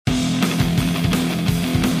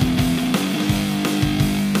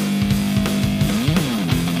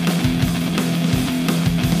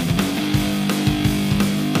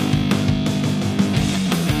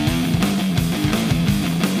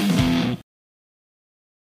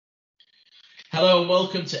Hello and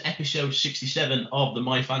welcome to episode 67 of the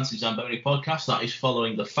My Fantasy Zamboni podcast. That is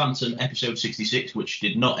following the Phantom episode 66, which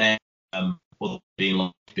did not air being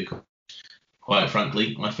live because, quite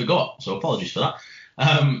frankly, I forgot. So apologies for that.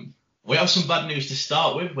 We have some bad news to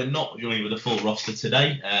start with. We're not joining with a full roster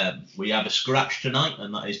today. We have a scratch tonight,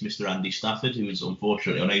 and that is Mr. Andy Stafford, who is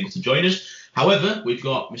unfortunately unable to join us. However, we've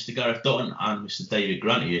got Mr. Gareth Dutton and Mr. David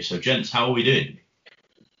Grant here. So, gents, how are we doing?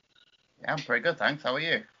 Yeah, I'm pretty good, thanks. How are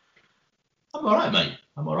you? I'm all right, mate.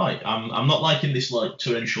 I'm all right. I'm not liking this like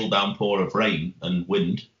torrential downpour of rain and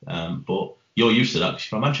wind, but you're used to that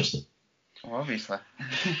because you're from Manchester. Well, obviously.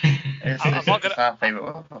 It's our favourite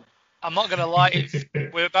weather. I'm not going to lie,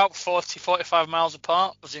 we're about 45 miles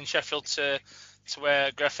apart, as in Sheffield to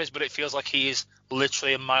where Gref is, but it feels like he is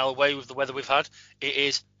literally a mile away with the weather we've had. It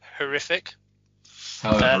is horrific.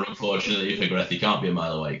 However, unfortunately for Gref, he can't be a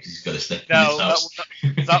mile away because he's got to stay in his house.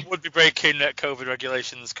 That would be breaking COVID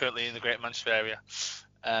regulations currently in the Greater Manchester area.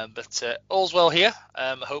 But all's well here.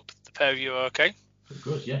 I hope the pair of you are okay.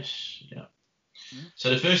 Good, yes. Yeah. So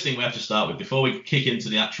the first thing we have to start with, before we kick into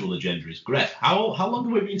the actual agenda, is Gref, how long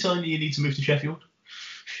have we been telling you need to move to Sheffield?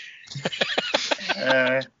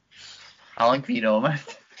 How long have you known, mate?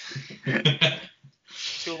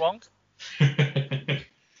 Too long?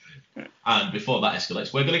 And before that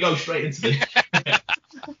escalates, we're going to go straight into the...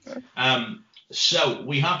 So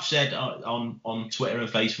we have said on Twitter and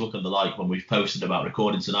Facebook and the like, when we've posted about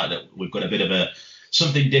recording tonight, that we've got a bit of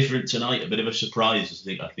something different tonight, a bit of a surprise,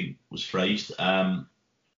 I think was phrased. And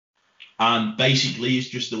basically, it's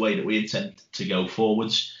just the way that we intend to go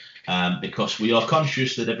forwards, because we are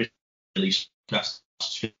conscious that every release lasts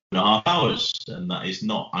 2.5 hours, and that is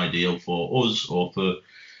not ideal for us or for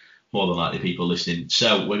more than likely people listening.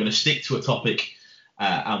 So we're going to stick to a topic,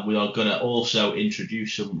 and we are going to also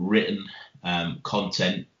introduce some written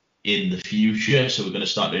content in the future. So we're going to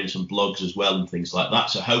start doing some blogs as well and things like that.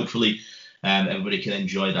 So hopefully everybody can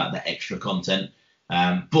enjoy that extra content.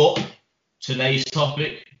 But today's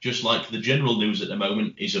topic, just like the general news at the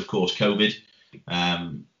moment, is of course COVID.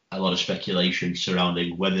 A lot of speculation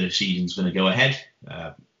surrounding whether the season's going to go ahead.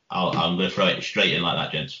 I'm going to throw it straight in like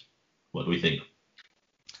that, gents. What do we think?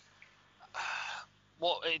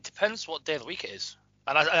 Well, it depends what day of the week it is.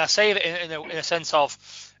 And I say it in a sense of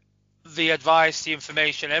the advice, the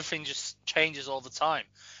information, everything just changes all the time.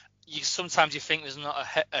 Sometimes you think there's not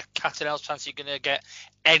a cat and mouse chance you're going to get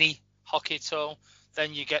any hockey at all.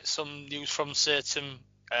 Then you get some news from certain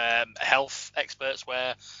health experts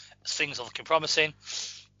where things are looking promising.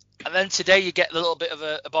 And then today you get a little bit of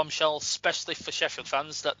a bombshell, especially for Sheffield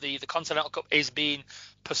fans, that the Continental Cup is being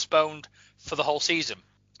postponed for the whole season.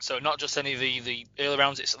 So not just any of the early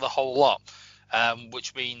rounds, it's the whole lot,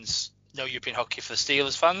 which means no European hockey for the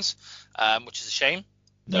Steelers fans, which is a shame.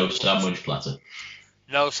 No sandwich platter.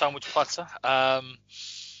 No sandwich platter. And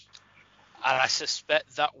I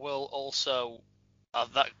suspect that will also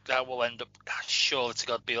that will end up, surely to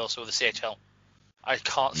God, be also with the CHL. I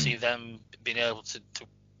can't see them being able to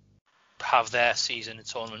have their season and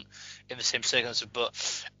tournament in the same circumstances,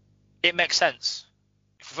 but it makes sense.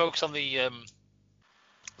 If we focus on the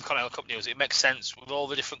Continental Cup news, it makes sense with all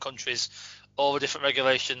the different countries, all the different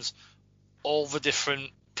regulations, all the different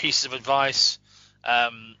pieces of advice.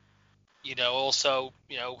 Also,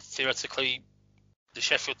 theoretically, the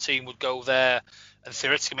Sheffield team would go there and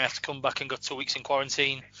theoretically may have to come back and go 2 weeks in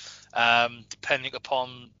quarantine, depending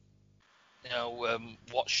upon,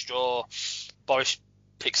 what straw Boris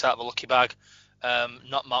picks out of the lucky bag,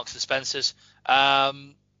 not Marks and Spencer's.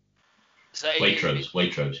 Waitrose.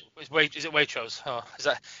 Is it Waitrose? Oh, is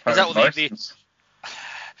that what the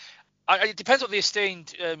it depends what the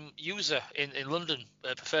esteemed user in London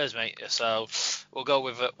prefers, mate. So we'll go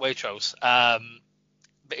with Waitrose. But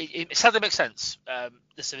it sadly makes sense.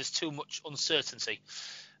 There's too much uncertainty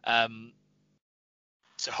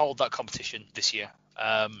to hold that competition this year.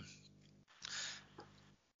 And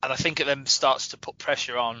I think it then starts to put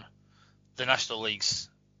pressure on the national leagues,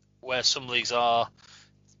 where some leagues are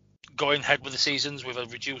going ahead with the seasons with a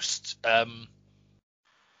reduced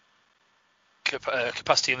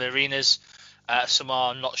capacity in the arenas. Some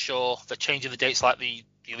are not sure. They're changing the dates like the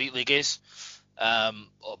Elite League is,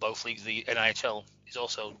 or both leagues. The NIHL is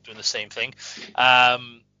also doing the same thing.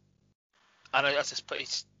 And I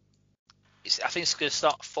think it's going to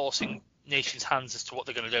start forcing nations' hands as to what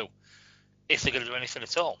they're going to do, if they're going to do anything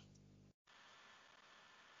at all.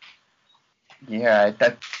 Yeah,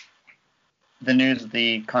 the news of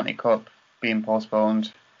the Conti Cup being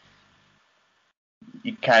postponed,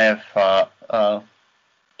 you kind of thought,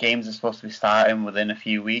 games are supposed to be starting within a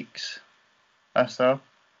few weeks or so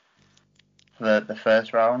for the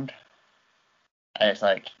first round. And it's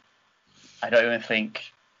like, I don't even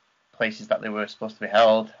think places that they were supposed to be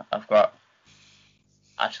held have got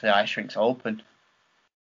actually ice rinks open.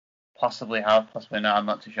 Possibly have, possibly not. I'm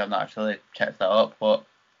not too sure. I've not actually checked that up. But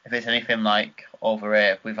if it's anything like over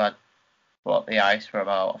here, we've had the ice for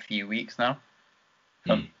about a few weeks now.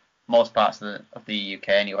 For most parts of the UK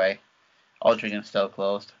anyway. Aldridge still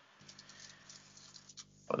closed.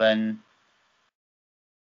 But then,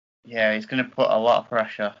 yeah, it's going to put a lot of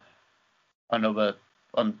pressure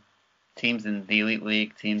on teams in the Elite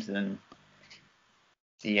League, teams in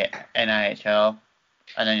the NIHL,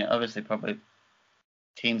 and then obviously probably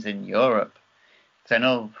teams in Europe. Because I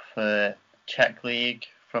know for Czech League,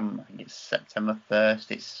 from I think it's September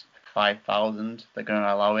 1st, it's 5,000 they're going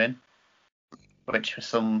to allow in, which for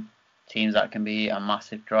some teams that can be a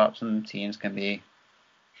massive drop. Some teams could be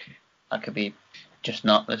just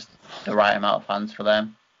not the right amount of fans for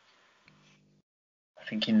them. I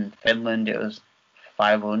think in Finland it was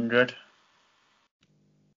 500.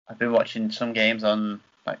 I've been watching some games on,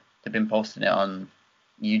 like, they've been posting it on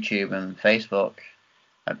YouTube and Facebook.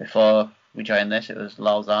 Like before we joined this, it was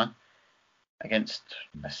Lausanne against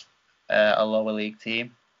a lower league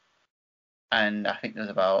team, and I think there's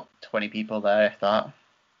about 20 people there, if that.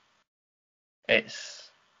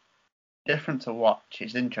 It's different to watch.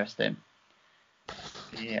 It's interesting.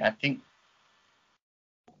 Yeah, I think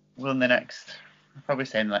we'll probably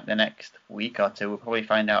say in like the next week or two, we'll probably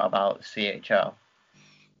find out about the CHL.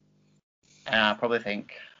 And I probably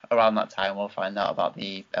think around that time we'll find out about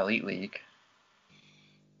the Elite League.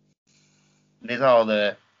 These are all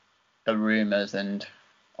the rumours, and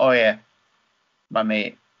oh yeah, my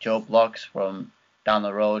mate Joe Bloggs from down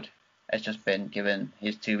the road has just been given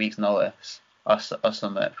his 2 weeks notice or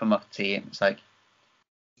something from a team. It's like,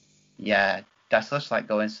 yeah, that's just like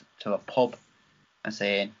going to a pub and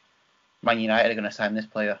saying, Man United are going to sign this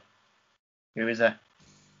player. Who is it?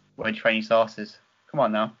 Where'd you find your sources? Come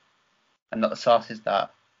on now. And not the sources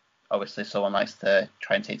that obviously someone likes to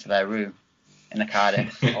try and take to their room in the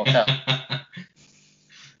Cardiff hotel.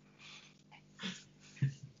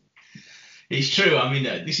 It's true. I mean,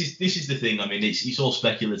 this is the thing. I mean, it's all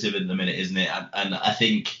speculative in the minute, isn't it? And I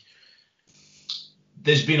think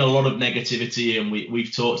there's been a lot of negativity, and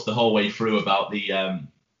we've talked the whole way through about the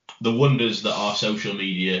wonders that are social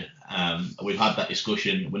media. We've had that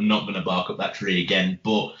discussion. We're not going to bark up that tree again,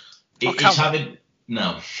 but it's having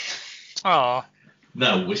no. Oh.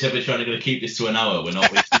 No, we said we're trying to keep this to an hour. We're not.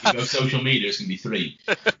 If we go social media, it's going to be 3.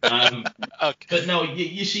 Okay. But no,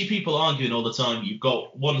 you see people arguing all the time. You've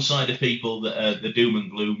got one side of people that are the doom and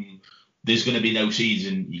gloom. There's going to be no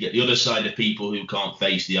season. You get the other side of people who can't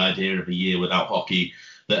face the idea of a year without hockey,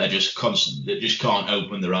 that are just constant, that just can't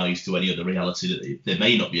open their eyes to any other reality that there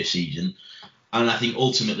may not be a season. And I think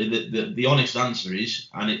ultimately the honest answer is,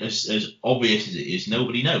 and as obvious as it is,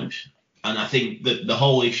 nobody knows. And I think that the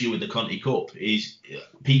whole issue with the Conti Cup is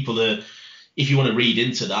people are, if you want to read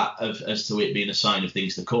into that as to it being a sign of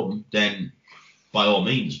things to come, then by all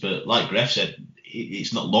means. But like Gref said,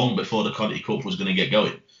 it's not long before the Conti Cup was going to get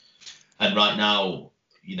going. And right now,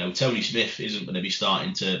 you know, Tony Smith isn't going to be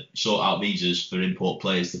starting to sort out visas for import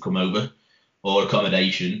players to come over, or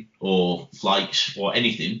accommodation, or flights, or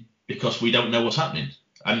anything, because we don't know what's happening.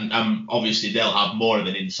 And obviously they'll have more of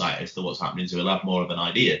an insight as to what's happening, so we'll have more of an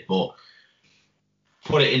idea. But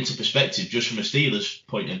put it into perspective, just from a Steelers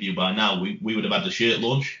point of view, by now we would have had the shirt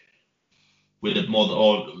launch. We'd have more than,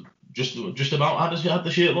 or just about had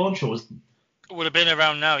the shirt launch, or was it would have been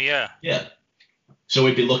around now, yeah. Yeah. So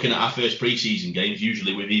we'd be looking at our first pre-season games.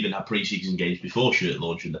 Usually we've even had pre-season games before shirt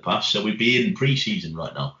launch in the past, so we'd be in pre-season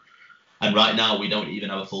right now. And right now we don't even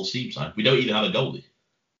have a full team side. We don't even have a goalie,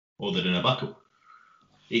 other than a backup.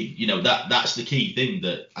 You know, that's the key thing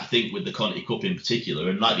that I think with the Conti Cup in particular.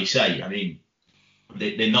 And like they say, I mean,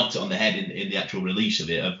 they knocked it on the head in the actual release of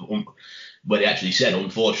it, where they actually said,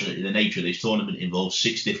 unfortunately, the nature of this tournament involves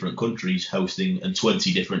 6 different countries hosting and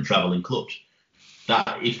 20 different travelling clubs.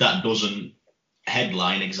 That if that doesn't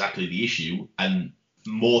headline exactly the issue, and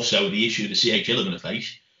more so the issue the CHL are going to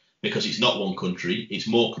face, because it's not one country, it's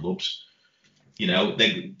more clubs. You know,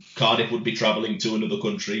 Cardiff would be travelling to another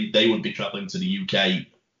country, they would be travelling to the UK.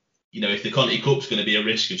 You know, if the Conti Cup's going to be a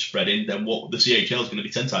risk of spreading, then what the CHL is going to be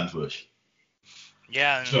 10 times worse.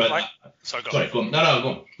 Yeah. Sorry, go on. No, go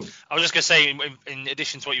on. I was just going to say, in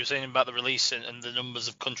addition to what you were saying about the release and the numbers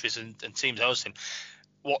of countries and teams hosting,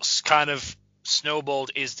 what's kind of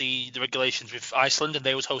snowballed is the regulations with Iceland, and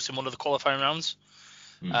they was hosting one of the qualifying rounds.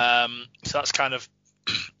 So that's kind of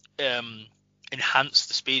enhanced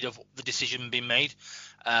the speed of the decision being made.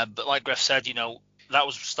 But like Gref said, you know, that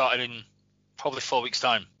was started in probably 4 weeks'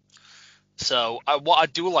 time. So what I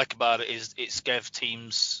do like about it is it's gave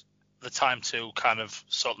teams the time to kind of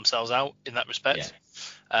sort themselves out in that respect.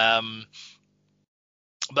 But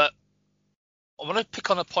I want to pick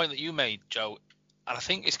on a point that you made, Joe, and I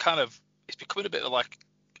think it's becoming a bit of like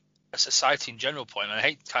a society in general point. And I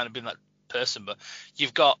hate kind of being that person, but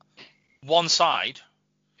you've got one side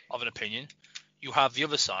of an opinion, you have the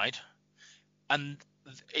other side, and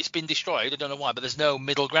it's been destroyed. I don't know why, but there's no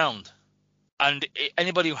middle ground. And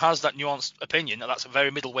anybody who has that nuanced opinion, that's a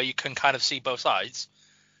very middle where you can kind of see both sides.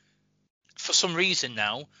 For some reason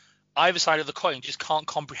now, either side of the coin just can't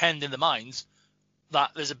comprehend in their minds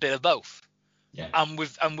that there's a bit of both. Yeah. And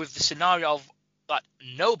with the scenario of that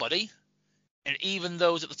nobody, and even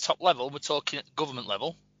those at the top level, we're talking at government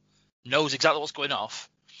level, knows exactly what's going off.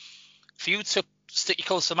 For you to stick your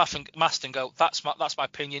colours to the mast and go, that's my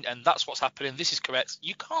opinion and that's what's happening, this is correct,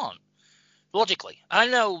 you can't logically. I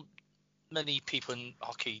know many people in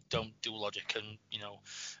hockey don't do logic,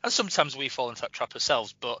 and sometimes we fall into that trap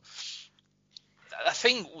ourselves, but I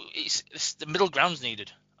think it's the middle ground's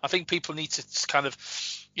needed. I think people need to kind of,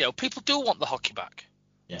 people do want the hockey back.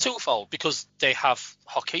 Yeah. Twofold, because they have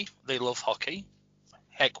hockey, they love hockey.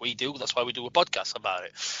 Heck, we do. That's why we do a podcast about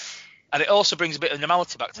it. And it also brings a bit of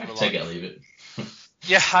normality back to the Take it or leave it.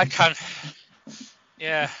 Yeah, I can.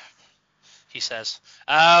 Yeah, he says.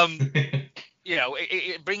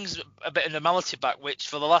 It brings a bit of normality back, which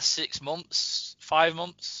for the last 6 months, 5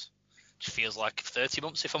 months, which feels like 30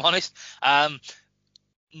 months if I'm honest,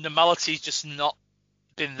 normality's just not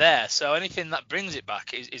been there. So anything that brings it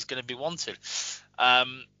back is going to be wanted.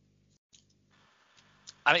 And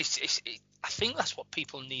I think that's what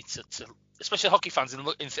people need to especially hockey fans,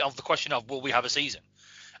 of the question of will we have a season.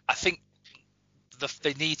 I think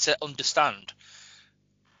they need to understand.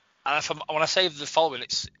 And when I say the following,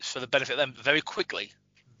 it's for the benefit of them very quickly,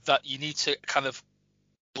 that you need to kind of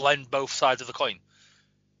blend both sides of the coin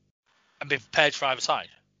and be prepared for either side.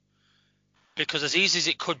 Because as easy as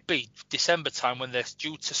it could be, December time when they're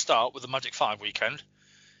due to start with the Magic 5 weekend,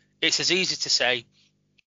 it's as easy to say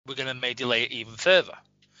we're going to delay it even further.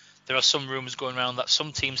 There are some rumours going around that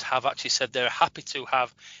some teams have actually said they're happy to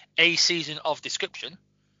have a season of description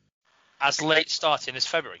as late starting as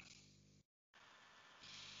February.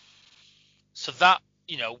 So that,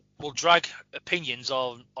 will drag opinions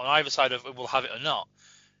on either side of we'll have it or not.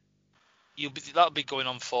 That'll be going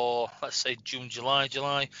on for, let's say, June, July,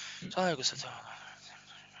 August,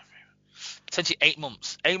 potentially 8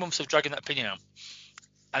 months. 8 months of dragging that opinion out.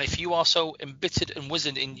 And if you are so embittered and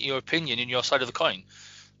wizened in your opinion, in your side of the coin,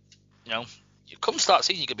 you come start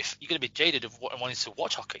season, you're gonna be jaded of wanting to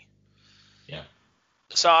watch hockey. Yeah.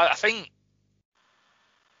 So I think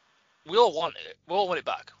we all want it. We all want it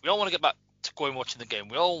back. We all want to get back to going watching the game.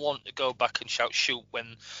 We all want to go back and shoot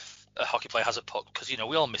when a hockey player has a puck, because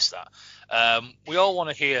we all miss that. We all want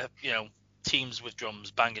to hear teams with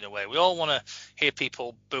drums banging away. We all want to hear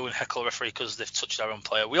people boo and heckle a referee because they've touched our own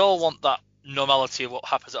player. We all want that normality of what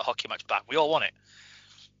happens at a hockey match back. We all want it.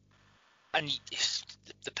 And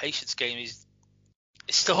the patience game is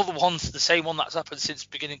still the same one that's happened since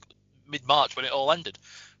mid-March when it all ended,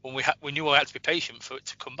 when we knew we had to be patient for it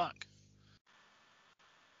to come back.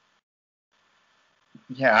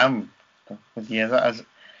 Yeah, I'm with you. As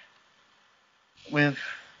with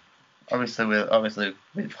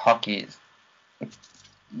hockey,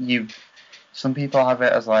 some people have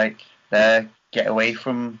it as like their get away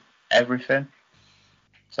from everything.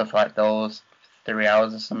 So for like those 3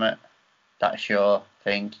 hours or something, that's your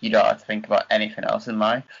thing. You don't have to think about anything else in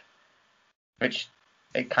life, which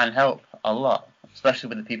it can help a lot, especially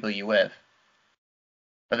with the people you're with.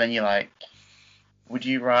 But then you're like, would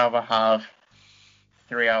you rather have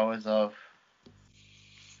 3 hours of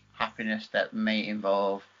happiness that may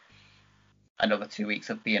involve another 2 weeks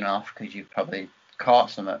of being off because you've probably caught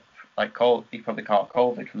something, you probably caught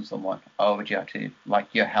COVID from someone, or would you actually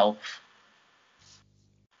like your health?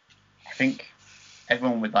 I think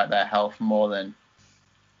everyone would like their health more than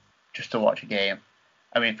just to watch a game.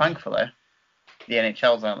 I mean, thankfully, the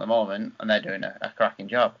NHL's on at the moment, and they're doing a cracking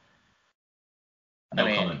job.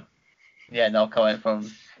 No comment. Yeah, no comment from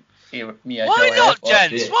me. Why not,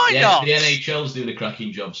 gents? Why not? The NHL's doing a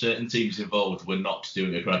cracking job. Certain teams involved were not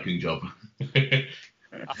doing a cracking job.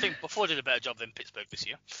 I think Buffalo did a better job than Pittsburgh this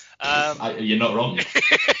year. You're not wrong.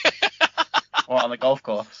 What, on the golf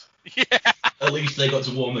course? Yeah. At least they got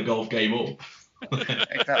to warm the golf game up.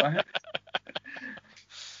 Exactly.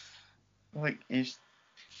 Like, it's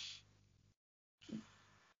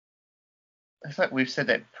like we've said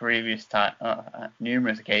it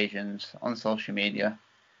numerous occasions on social media.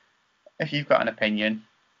 If you've got an opinion,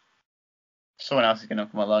 someone else is going to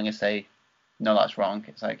come along and say, no, that's wrong.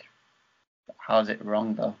 It's like, how's it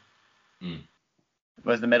wrong, though?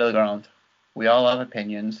 was the middle ground. We all have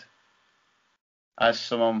opinions. As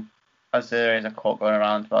there is a quote going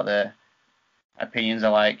around about the opinions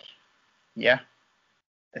are like, yeah,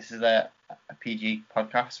 this is a PG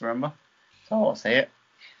podcast, remember? So I'll say it.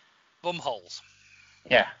 Bumholes.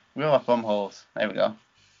 Yeah, we all have bumholes. There we go.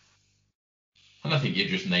 And I think you've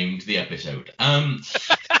just named the episode.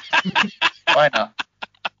 Why not?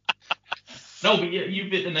 No, but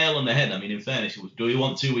you've hit the nail on the head. I mean, in fairness, do we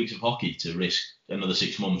want 2 weeks of hockey to risk another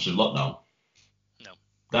 6 months of lockdown? No.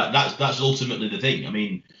 That's ultimately the thing. I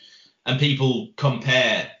mean, and people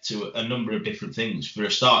compare to a number of different things. For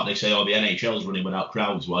a start, they say, oh, the NHL's running without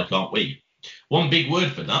crowds, why can't we? One big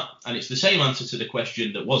word for that, and it's the same answer to the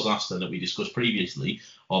question that was asked and that we discussed previously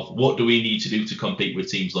of what do we need to do to compete with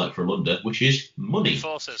teams like Frölunda, which is money.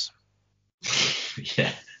 Forces.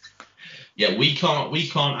 Yeah, we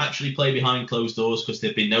can't actually play behind closed doors because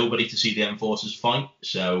there'd be nobody to see the Enforcers fight.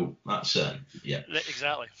 So that's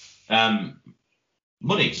Exactly.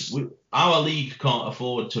 Money. Our league can't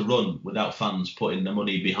afford to run without fans putting the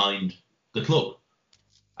money behind the club.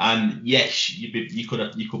 And yes, you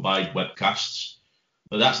could buy webcasts,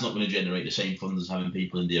 but that's not going to generate the same funds as having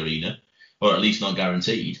people in the arena, or at least not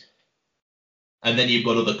guaranteed. And then you've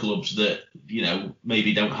got other clubs that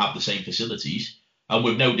maybe don't have the same facilities. And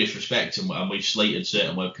with no disrespect, and we've slated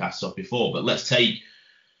certain webcasts off before, but let's take.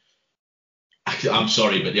 I'm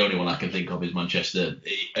sorry, but the only one I can think of is Manchester.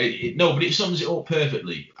 No, but it sums it up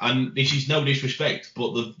perfectly. And this is no disrespect,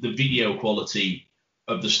 but the video quality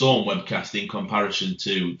of the Storm webcast in comparison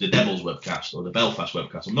to the Devils webcast or the Belfast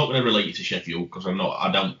webcast. I'm not going to relate it to Sheffield because I'm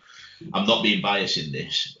not being biased in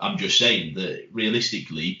this. I'm just saying that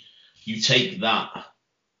realistically, you take the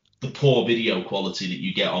poor video quality that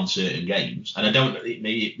you get on certain games, and it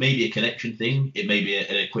may be a connection thing, it may be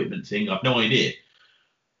an equipment thing, I've no idea.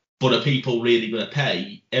 But are people really going to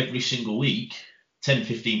pay every single week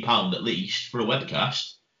 £10-15 at least for a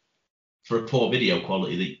webcast for a poor video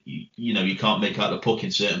quality that you can't make out the puck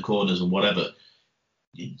in certain corners and whatever?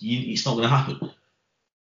 It's not going to happen.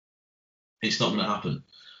 It's not going to happen.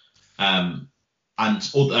 And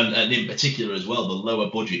in particular as well, the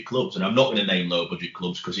lower budget clubs, and I'm not going to name lower budget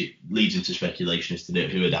clubs because it leads into speculation as to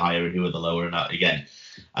who are the higher and who are the lower. And that, again,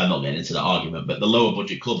 I'm not getting into that argument, but the lower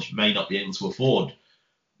budget clubs may not be able to afford,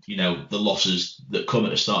 the losses that come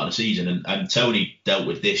at the start of the season. And Tony dealt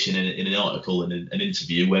with this in an article and an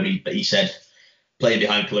interview where he said playing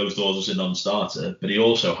behind closed doors was a non-starter, but he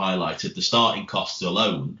also highlighted the starting costs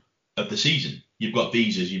alone of the season. You've got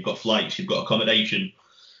visas, you've got flights, you've got accommodation.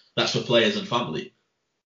 That's for players and family.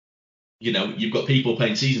 You've got people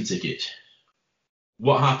paying season tickets.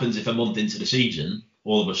 What happens if a month into the season,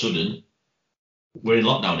 all of a sudden, we're in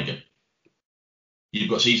lockdown again? You've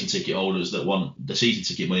got season ticket holders that want the season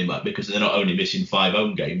ticket money back because they're not only missing 5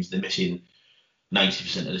 home games, they're missing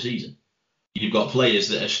 90% of the season. You've got players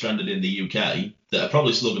that are stranded in the UK that are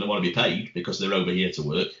probably still going to want to be paid because they're over here to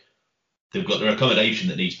work. They've got their accommodation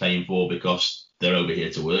that needs paying for because they're over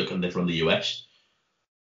here to work and they're from the US.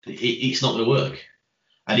 It's not going to work.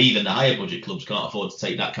 And even the higher budget clubs can't afford to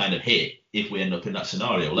take that kind of hit if we end up in that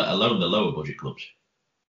scenario, let alone the lower budget clubs.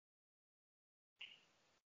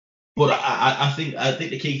 But I think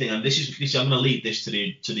the key thing, and this is I'm going to lead this to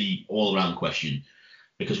the all around question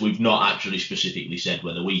because we've not actually specifically said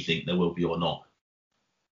whether we think there will be or not.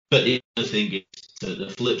 But the other thing is to the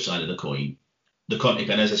flip side of the coin, the Conti,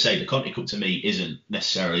 and as I say, the Conti Cup to me isn't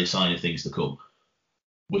necessarily a sign of things to come,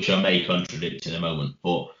 which I may contradict in a moment.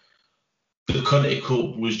 But the Conti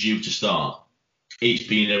Cup was due to start. It's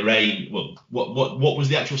been arranged. Well, what was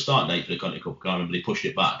the actual start date for the Conti Cup? I can't remember. They pushed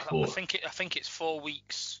it back. I think it's 4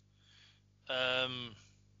 weeks. Let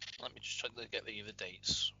me just check to get the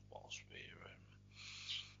dates.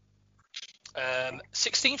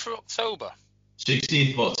 16th of October.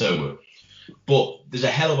 16th of October. But there's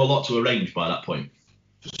a hell of a lot to arrange by that point.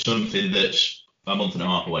 Something that's a month and a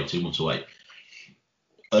half away, 2 months away.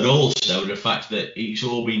 And also the fact that it's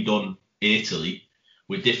all been done in Italy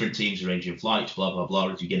with different teams arranging flights, blah, blah,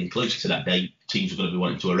 blah. As you're getting closer to that date, teams are going to be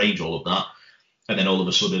wanting to arrange all of that. And then all of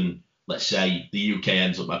a sudden, let's say the UK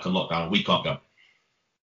ends up back on lockdown, we can't go.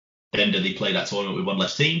 Then do they play that tournament with one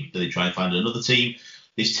less team? Do they try and find another team?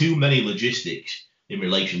 There's too many logistics in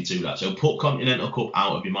relation to that. So put Continental Cup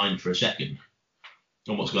out of your mind for a second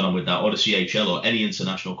on what's going on with that, or the CHL or any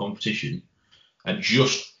international competition, and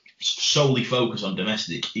just solely focus on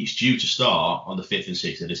domestic. It's due to start on the 5th and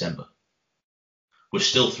 6th of December. We're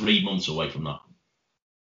still 3 months away from that.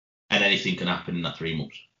 And anything can happen in that 3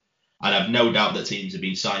 months. And I've no doubt that teams have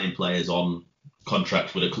been signing players on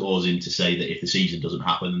contracts with a clause in to say that if the season doesn't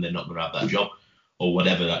happen, then they're not going to have that job, or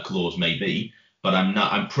whatever that clause may be. But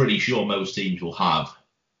I'm pretty sure most teams will have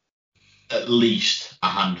at least a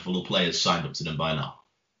handful of players signed up to them by now.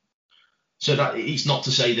 So that it's not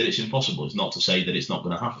to say that it's impossible. It's not to say that it's not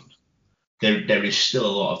going to happen. There is still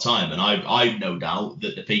a lot of time, and I've no doubt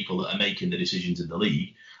that the people that are making the decisions in the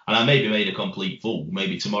league, and I may be made a complete fool.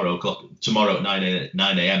 Maybe tomorrow at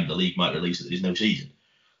 9 a.m. the league might release that there's no season,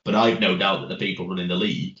 but I've no doubt that the people running the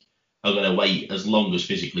league are going to wait as long as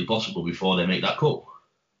physically possible before they make that call.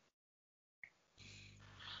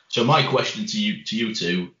 So my question to you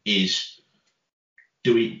two is: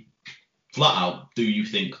 do you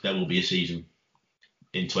think there will be a season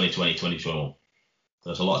in 2020, 2021?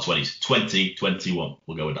 There's a lot of 20s. 2021.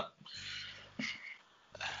 We'll go with that.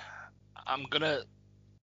 I'm going to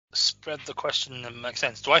spread the question and make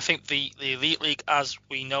sense. Do I think the Elite League as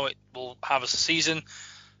we know it will have a season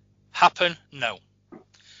happen? No.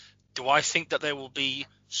 Do I think that there will be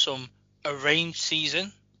some arranged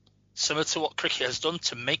season similar to what cricket has done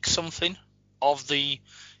to make something of the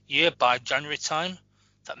year by January time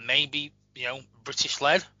that may be, British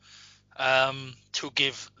led, to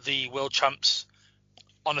give the world champs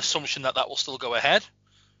on assumption that will still go ahead,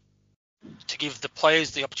 to give the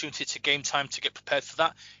players the opportunity to game time to get prepared for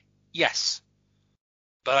that? Yes.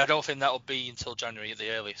 But I don't think that will be until January at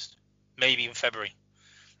the earliest. Maybe in February.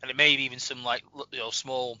 And it may be even some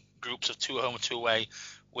small groups of 2 home and 2 away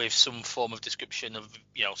with some form of description of,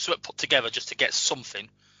 something put together just to get something.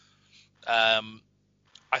 I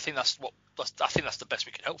think that's the best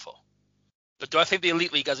we can hope for. But do I think the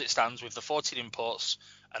Elite League as it stands with the 14 imports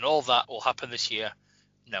and all that will happen this year?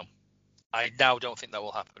 No. I now don't think that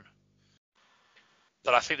will happen.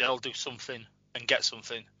 But I think they'll do something and get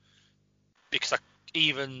something. Because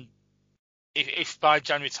even if by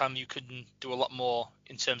January time you can do a lot more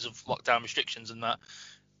in terms of lockdown restrictions and that,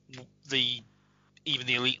 even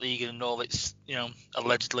the Elite League and all its,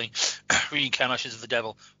 allegedly reincarnations of the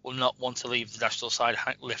devil will not want to leave the national side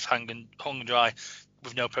left hung and dry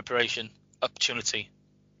with no preparation opportunity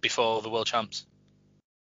before the World Champs.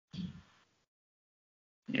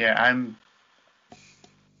 Yeah, I'm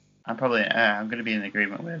probably I'm going to be in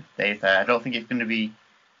agreement with Dave there. I don't think it's going to be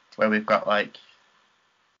where we've got like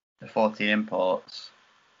the 14 imports.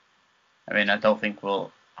 I mean, I don't think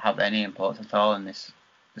we'll have any imports at all in this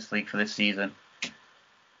league for this season.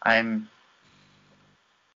 I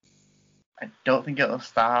don't think it'll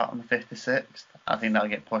start on the 5th or 6th. I think that'll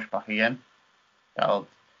get pushed back again. I'd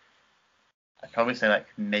probably say like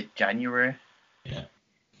mid-January. Yeah.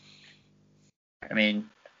 I mean,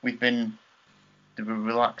 we've been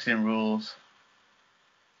relaxing rules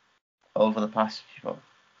over the past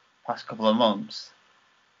couple of months,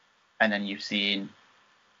 and then you've seen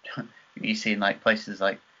like places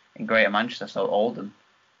like in Greater Manchester, so Oldham,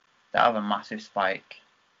 that have a massive spike.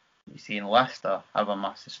 You've seen Leicester have a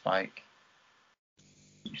massive spike.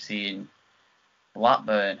 You've seen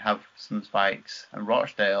Blackburn have some spikes, and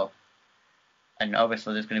Rochdale, and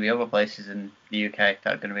obviously there's going to be other places in the UK that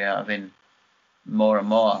are going to be having more and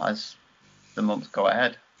more as the months go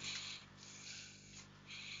ahead.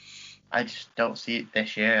 I just don't see it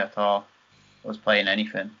this year at all. Us playing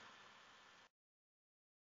anything.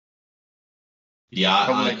 Yeah,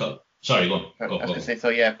 probably, sorry, go on. I was going to say, so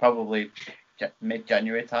yeah, probably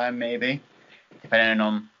mid-January time, maybe, depending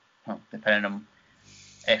on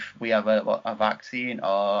if we have a vaccine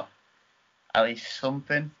or at least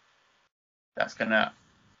something that's going to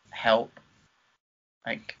help,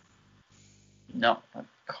 like, not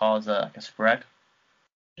cause a spread.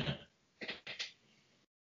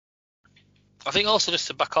 I think also, just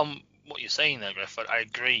to back on what you're saying there, Griff, I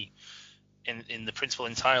agree in the principle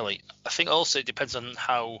entirely. I think also it depends on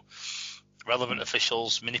how relevant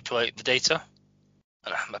officials manipulate the data.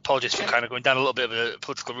 And apologies for kind of going down a little bit of a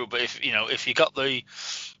political route, but if you got the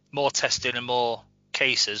more testing and more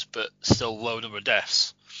cases but still low number of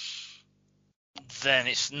deaths, then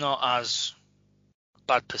it's not as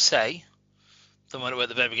bad per se than when it were at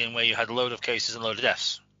the very beginning, where you had a load of cases and a load of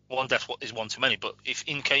deaths. One death is one too many, but if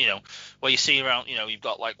in case, where you see around, you've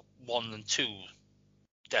got like 1 and 2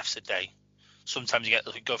 deaths a day. Sometimes you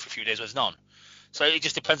go for a few days where there's none. So it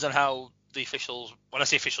just depends on how the officials, when I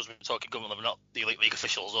say officials, we're talking government level, not the Elite League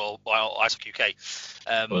officials or Ice Hockey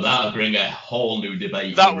UK. Well, that would bring a whole new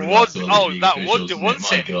debate. That would,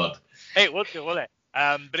 wouldn't it? God. It would do, wouldn't it?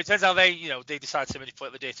 But it turns out they decide to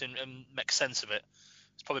manipulate the data and make sense of it.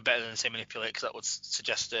 It's probably better than say manipulate, because that would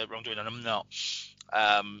suggest wrongdoing, and I'm not.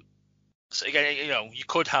 So again, you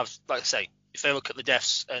could have, like I say, if they look at the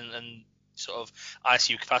deaths and sort of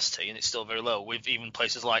ICU capacity, and it's still very low, with even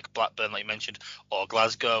places like Blackburn, like you mentioned, or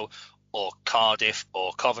Glasgow, or Cardiff,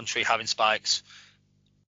 or Coventry having spikes.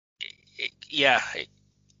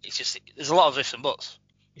 It's just, there's a lot of ifs and buts.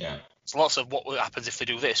 Yeah. There's lots of what happens if they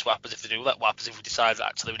do this, what happens if they do that, what happens if we decide that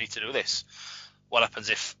actually we need to do this, what happens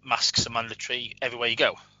if masks are mandatory everywhere you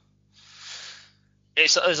go.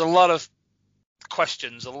 There's a lot of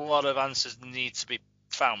questions, a lot of answers need to be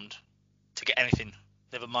found to get anything,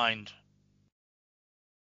 never mind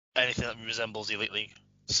anything that resembles the Elite League.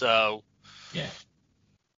 So yeah,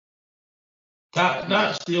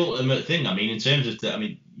 that's the ultimate thing. I mean, in terms of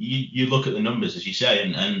you look at the numbers, as you say,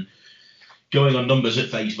 and going on numbers at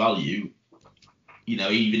face value,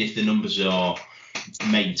 even if the numbers are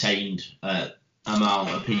maintained amount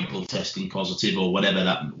of people testing positive or whatever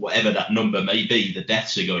that number may be, the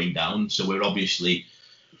deaths are going down. So we're obviously,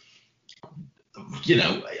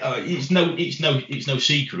 it's no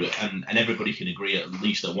secret, and everybody can agree at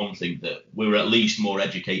least at one thing, that we're at least more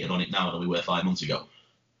educated on it now than we were 5 months ago.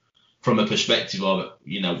 From a perspective of,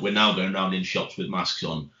 we're now going around in shops with masks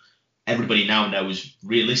on. Everybody now knows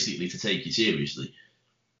realistically to take it seriously,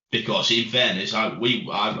 because in fairness, we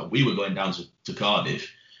were going down to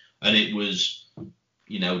Cardiff, and it was,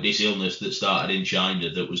 this illness that started in China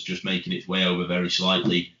that was just making its way over very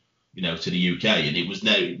slightly, to the UK, and it was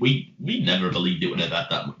we never believed it would have had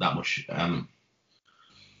that much, of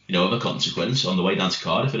a consequence on the way down to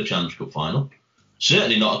Cardiff for the Challenge Cup final.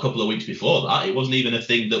 Certainly not a couple of weeks before that. It wasn't even a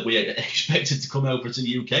thing that we expected to come over to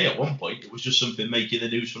the UK at one point. It was just something making the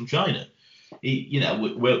news from China.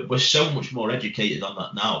 We're so much more educated on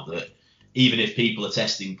that now, that even if people are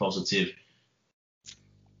testing positive,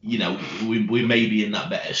 we may be in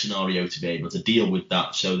that better scenario to be able to deal with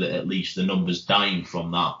that, so that at least the numbers dying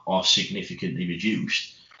from that are significantly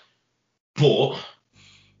reduced. But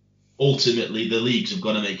ultimately, the leagues have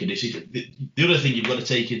got to make a decision. The other thing you've got to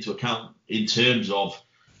take into account in terms of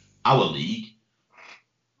our league,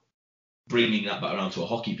 bringing that back around to a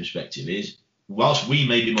hockey perspective, is whilst we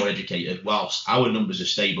may be more educated, whilst our numbers are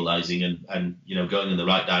stabilising and going in the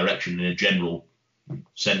right direction in a general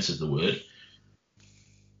sense of the word,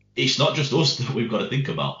 it's not just us that we've got to think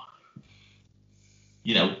about.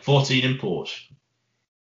 14 imports.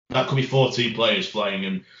 That could be 14 players flying,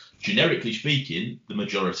 and generically speaking, the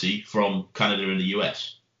majority from Canada and the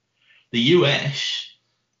US. The US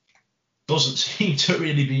doesn't seem to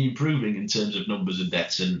really be improving in terms of numbers and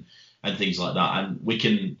deaths and things like that. And we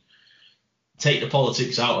can take the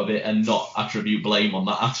politics out of it and not attribute blame on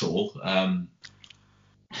that at all.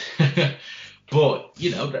 But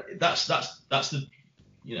that's the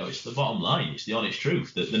it's the bottom line. It's the honest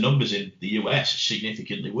truth that the numbers in the US are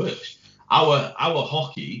significantly worse. Our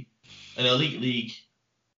hockey, an elite league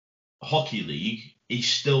hockey league, is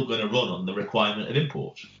still going to run on the requirement of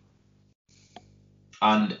imports.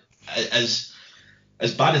 And as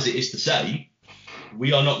bad as it is to say,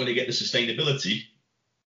 we are not going to get the sustainability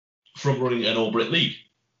from running an all Brit league.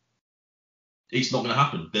 It's not going to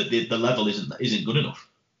happen. The level isn't good enough.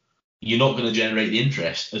 You're not going to generate the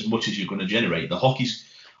interest as much as you're going to generate.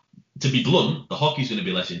 To be blunt, the hockey's going to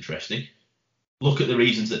be less interesting. Look at the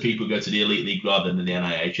reasons that people go to the Elite League rather than the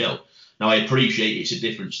NIHL. Now, I appreciate it's a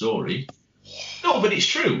different story. No, but it's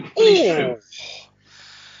true. It's true.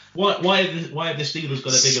 Why have the Steelers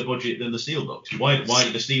got a bigger budget than the Steel Dogs? Why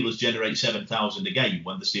do the Steelers generate 7,000 a game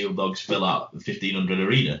when the Steel Dogs fill out the 1,500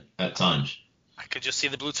 arena at times? I could just see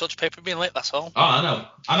the blue touch paper being lit, that's all. Oh, I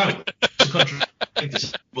know. It's a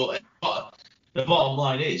contradiction, but the bottom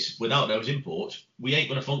line is, without those imports, we ain't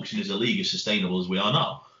going to function as a league as sustainable as we are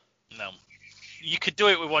now. No. You could do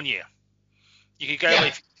it with 1 year. You could go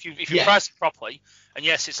if you price it properly, and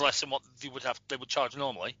yes, it's less than what they would charge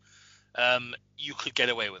normally. You could get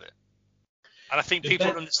away with it, and I think people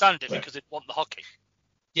understand it because they want the hockey.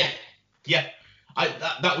 Yeah.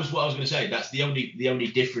 That was what I was going to say. That's the only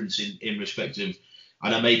difference in respect of,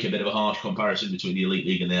 and I make a bit of a harsh comparison between the Elite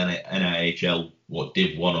League and the NIHL, what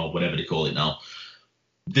Div 1 or whatever they call it now.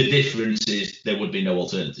 The difference is there would be no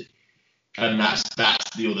alternative, and that's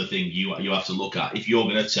the other thing you have to look at. If you're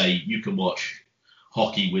going to say you can watch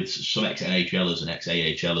hockey with some ex-NHLers and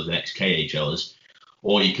ex-AHLers and ex-KHLers,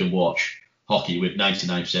 or you can watch hockey with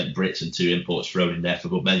 99% Brits and 2 imports thrown in there for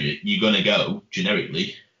good measure, you're going to go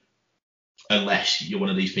generically, unless you're one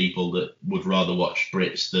of these people that would rather watch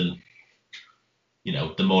Brits than,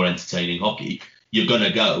 the more entertaining hockey, you're going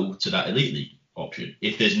to go to that Elite League option.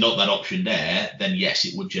 If there's not that option there, then yes,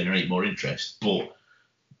 it would generate more interest. But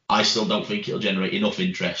I still don't think it'll generate enough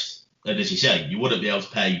interest. And as you say, you wouldn't be able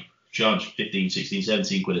to charge 15, 16,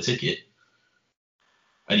 17 quid a ticket,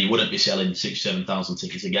 and you wouldn't be selling 6,000-7,000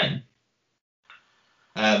 tickets again.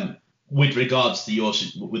 With regards to your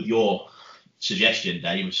suggestion,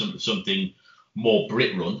 Dave, something more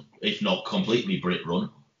Brit run, if not completely Brit run,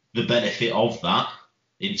 the benefit of that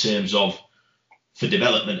in terms of for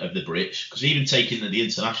development of the Brits, because even taking the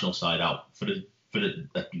international side out for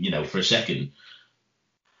a second,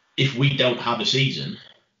 if we don't have a season,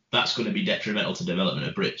 that's going to be detrimental to development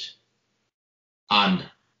of Brits. And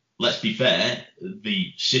let's be fair,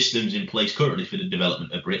 the systems in place currently for the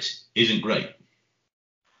development of Brits isn't great.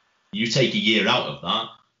 You take a year out of that,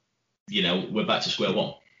 we're back to square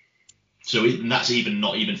one. So that's even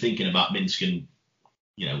not even thinking about Minsk and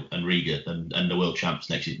Riga and the world champs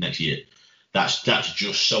next year. That's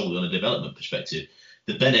just solely on a development perspective.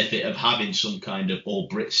 The benefit of having some kind of all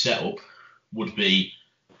Brit setup would be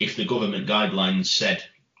if the government guidelines said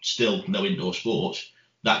still no indoor sports,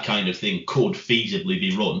 that kind of thing could feasibly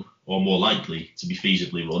be run, or more likely to be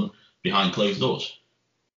feasibly run, behind closed doors.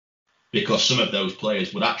 Because some of those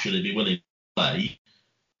players would actually be willing to play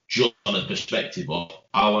just on a perspective of,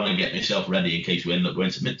 I want to get myself ready in case we end up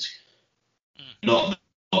going to Minsk. Not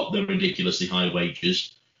the ridiculously high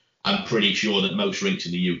wages. I'm pretty sure that most rinks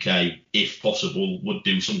in the UK, if possible, would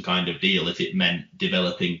do some kind of deal if it meant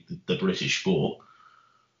developing the British sport.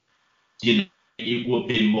 It would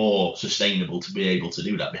be more sustainable to be able to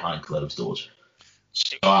do that behind closed doors.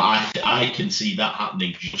 So I can see that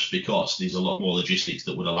happening just because there's a lot more logistics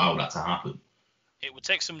that would allow that to happen. It would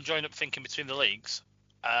take some joined up thinking between the leagues.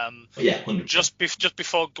 Yeah, 100%. Just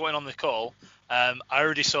before going on the call, I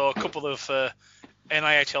already saw a couple of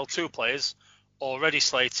NIHL 2 players already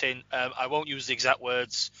slating. I won't use the exact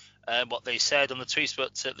words, what they said on the tweets,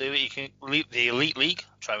 but the Elite League,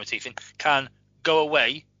 try my teeth in, can go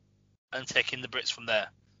away and take in the Brits from there,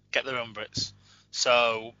 get their own Brits.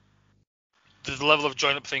 So the level of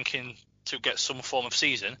joined up thinking to get some form of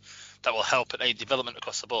season that will help at aid development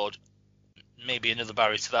across the board, maybe another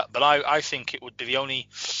barrier to that. But I think it would be the only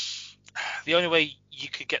way you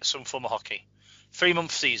could get some form of hockey.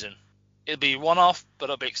 3-month season. It'll be one-off, but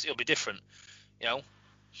it'll be different, And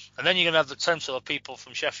then you're going to have the potential of people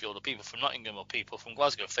from Sheffield, or people from Nottingham, or people from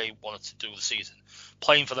Glasgow, if they wanted to do the season,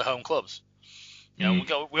 playing for their home clubs.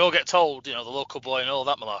 We all get told, the local boy and all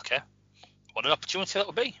that malarkey. What an opportunity that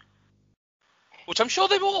would be. Which I'm sure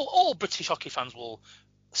all British hockey fans will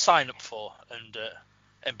sign up for and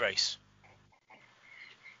embrace.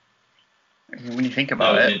 When you think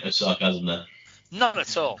about it, no sarcasm there. None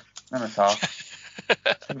at all. None at all.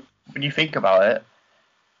 When you think about it,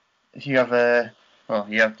 if you have the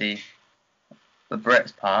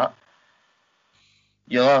Brits part,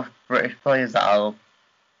 you'll have British players that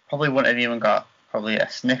probably wouldn't have even got probably a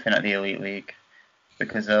sniffing at the Elite League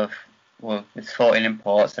because of it's 14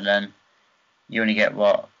 imports, and then you only get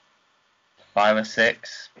 5 or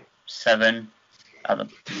 6, 7 at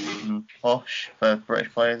the push for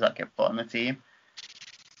British players that get put on the team.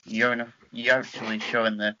 You're actually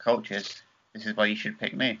showing the coaches, this is why you should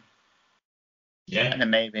pick me. Yeah. And then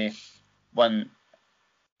maybe when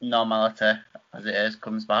normality, as it is,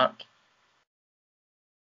 comes back,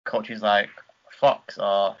 coaches like Fox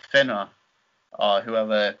or Finner or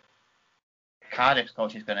whoever Cardiff's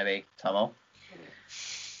coach is going to be, Tomo.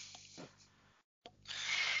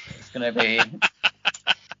 It's going to be,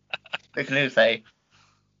 they can say,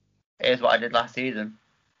 here's what I did last season.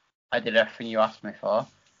 I did everything you asked me for.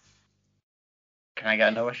 Can I get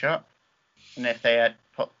another shot? And if they had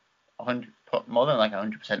put more than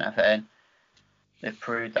 100% effort in, they've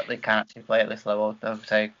proved that they can actually play at this level, they'll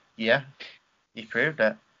say, yeah, you proved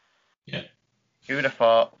it. Yeah. Who would have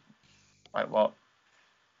thought,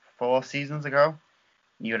 4 seasons ago,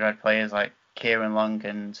 you would have had players like Kieran Long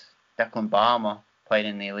and Declan Barmer playing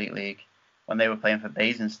in the Elite League when they were playing for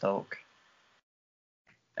Basingstoke.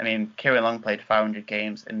 I mean, Kieran Long played 500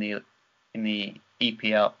 games in the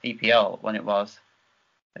EPL when it was.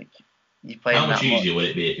 You played How much easier would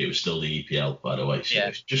it be if it was still the EPL, by the way? So yeah.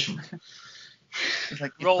 It's just it's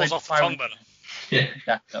like rolls off the tongue better. Yeah.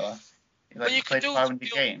 Exactly. But you played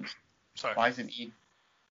 500 games. Sorry. Why isn't he?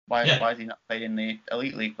 Why is he not played in the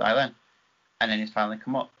Elite League by then? And then he's finally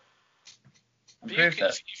come up.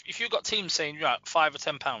 If you've got teams saying, right, £5 or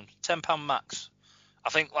 £10 max, I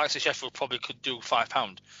think like Sheffield probably could do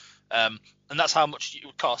 £5, and that's how much it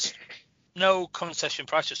would cost. No concession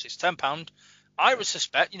price, just it's £10. I would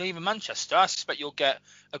suspect, even Manchester, I suspect you'll get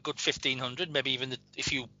a good 1,500, maybe even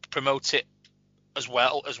if you promote it as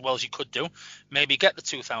well as you could do, maybe get the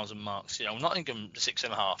 2,000 marks. Nottingham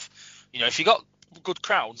 6.5. If you got good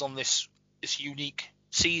crowds on this unique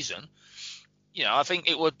season, I think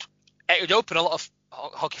it would open a lot of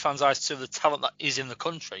hockey fans' eyes to the talent that is in the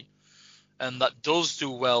country and that does do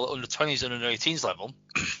well under 20s and under 18s level.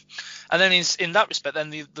 And then in that respect, then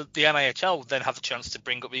the NIHL would then have the chance to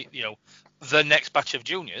bring up the next batch of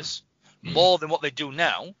juniors more than what they do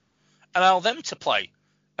now, and allow them to play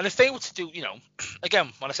And if they were to do, again,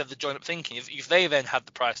 when I said the joint up thinking, if they then had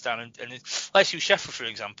the price down and let's use Sheffield for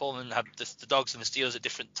example, and had the Dogs and the Steelers at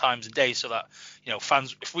different times and days, so that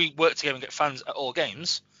fans, if we work together and get fans at all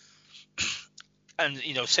games, and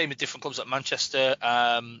same with different clubs like Manchester,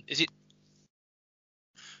 is it?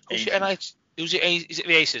 Is it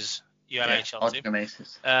the Aces? NHL team.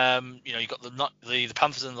 Aces. You've got the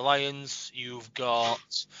Panthers and the Lions. You've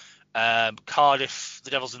got Cardiff, the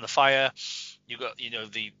Devils in the Fire. You've got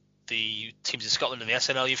the teams in Scotland and the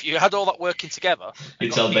SNL. You had all that working together. You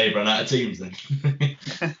tell Babe ran out of teams then.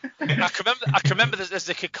 I can remember there's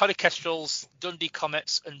the Kirkcaldy Kestrels, Dundee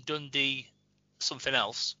Comets, and Dundee something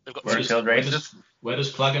else. They've got where does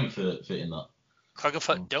Klagenfurt fit in that?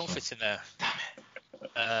 Klagenfurt don't fit in there. Damn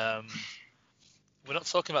it. We're not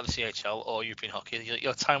talking about the CHL or European hockey.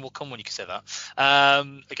 Your time will come when you can say that.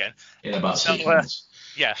 Again. In about 6 months.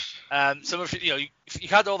 Yeah. So if you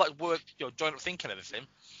had all that work, joint up thinking and everything,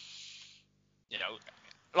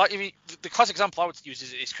 like the classic example I would use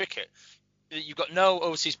is cricket. You've got no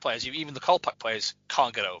overseas players. Even the Colpack players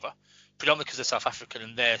can't get over, predominantly because they're South African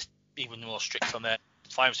and they're even more strict on their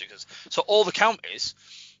flying restrictions. So all the counties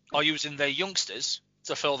are using their youngsters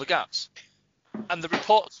to fill the gaps. And the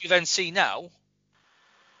reports you then see now,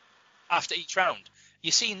 after each round,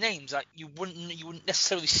 you see names that you wouldn't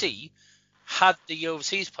necessarily see had the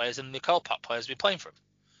overseas players and the Colpack players been playing for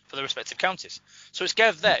the respective counties. So it's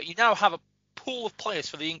gathered there. You now have a pool of players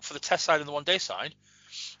for the Test side and the one day side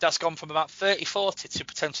that's gone from about 30-40 to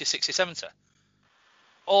potentially 60-70,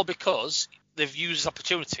 all because they've used this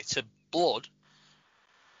opportunity to blood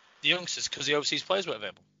the youngsters because the overseas players weren't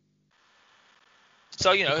available.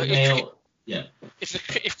 So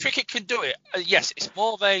if cricket can do it, yes, it's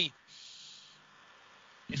more of a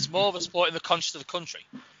sport in the conscience of the country.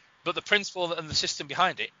 But the principle and the system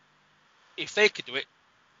behind it, if they could do it,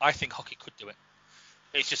 I think hockey could do it.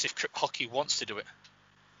 It's just if hockey wants to do it.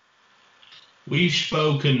 We've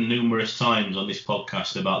spoken numerous times on this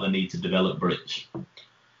podcast about the need to develop Brits,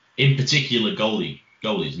 in particular goalies,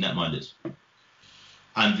 netminders.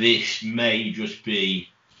 And this may just be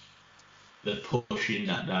the push in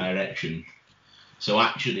that direction. So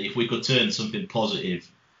actually, if we could turn something positive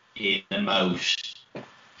in the most,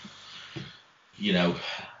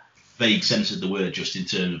 vague sense of the word, just in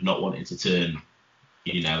terms of not wanting to turn,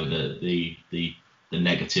 the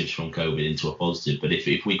negatives from COVID into a positive. But if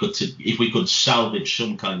we could salvage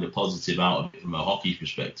some kind of positive out of it from a hockey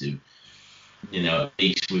perspective, at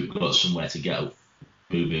least we've got somewhere to go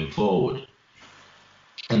moving forward.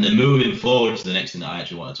 And then moving forward to the next thing that I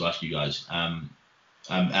actually wanted to ask you guys, and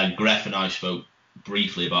Gref and I spoke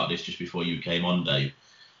briefly about this just before you came on, Dave,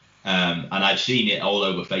 and I've seen it all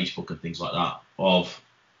over Facebook and things like that, of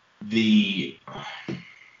the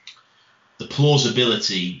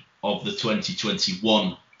plausibility of the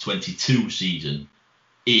 2021-22 season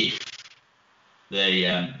if the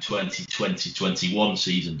 2020-21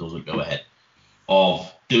 season doesn't go ahead.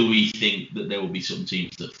 Do we think that there will be some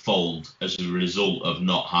teams that fold as a result of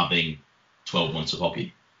not having 12 months of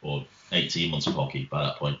hockey or 18 months of hockey by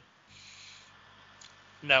that point?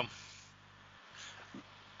 No.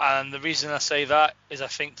 And the reason I say that is I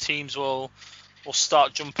think teams will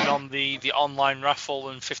start jumping on the online raffle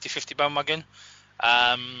and 50-50 bandwagon.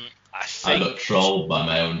 I got trolled by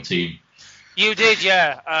my own team. You did,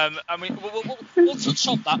 yeah. We'll touch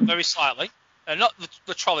on that very slightly. Not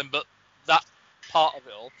the trolling, but that part of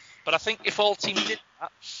it all. But I think if all teams did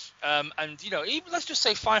that, and even let's just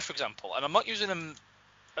say Fife, for example, and I'm not using them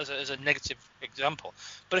as a negative example,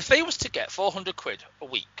 but if they was to get £400 a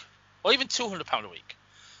week, or even £200 a week,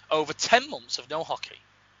 over 10 months of no hockey,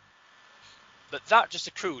 that just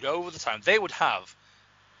accrued over the time, they would have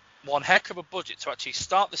one heck of a budget to actually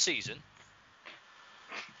start the season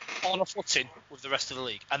on a footing with the rest of the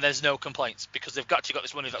league. And there's no complaints because they've actually got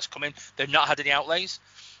this money that's come in. They've not had any outlays.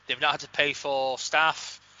 They've not had to pay for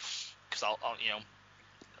staff because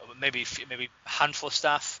maybe a handful of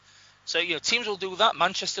staff. So teams will do that.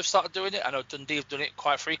 Manchester have started doing it. I know Dundee have done it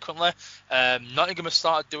quite frequently. Nottingham have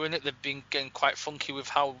started doing it. They've been getting quite funky with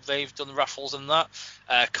how they've done raffles and that.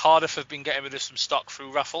 Cardiff have been getting rid of some stock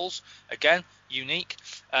through raffles. Again, unique.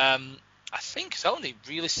 I think it's only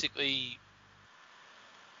realistically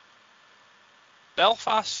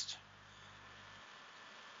Belfast,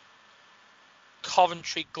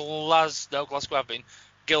 Coventry, Glasgow have been,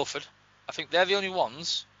 Guildford. I think they're the only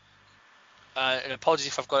ones. And apologies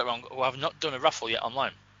if I've got it wrong, who have not done a raffle yet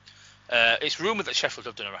online. It's rumoured that Sheffield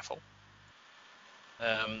have done a raffle.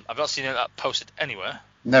 I've not seen that posted anywhere.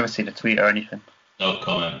 Never seen a tweet or anything. No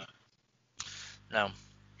comment. No.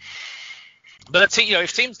 But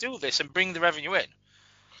if teams do this and bring the revenue in,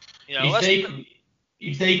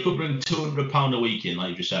 if they could bring £200 a week in, like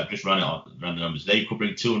you just said, just ran the numbers, they could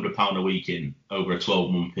bring £200 a week in over a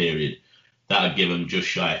 12-month period. That'd give them just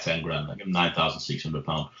shy of 10 grand. That'd give them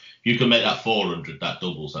 £9,600. If you can make that 400, that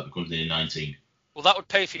doubles. That becomes nearly 19. Well, that would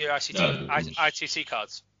pay for your ITC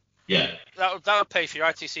cards. Yeah. That would pay for your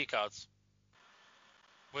ITC cards.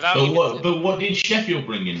 But what did Sheffield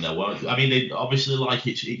bring in though? Well, I mean, they obviously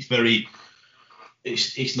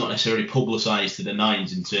it's not necessarily publicised to the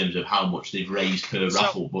nines in terms of how much they've raised per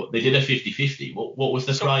raffle, but they did a 50-50. What was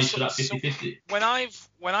the price for that 50-50?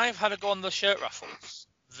 When I've had a go on the shirt raffles,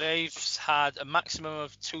 they've had a maximum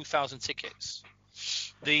of 2,000 tickets.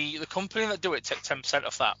 The company that do it take 10%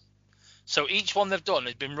 off that. So each one they've done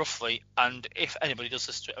has been roughly, and if anybody does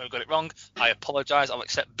this and got it wrong, I apologise. I'll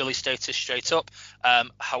accept Billy status straight up.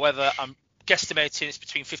 However, I'm guesstimating it's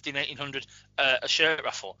between 1,500 and 1,800 a shirt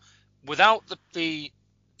raffle. Without the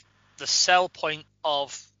sell point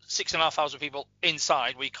of 6,500 people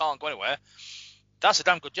inside where you can't go anywhere, that's a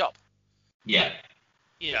damn good job. Yeah.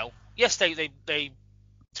 You know, yes, they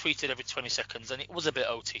tweeted every 20 seconds, and it was a bit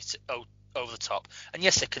over the top. And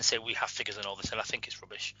yes, they can say we have figures and all this, and I think it's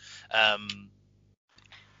rubbish.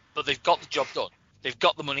 But they've got the job done. They've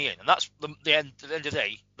got the money in, and that's the end. At the end of the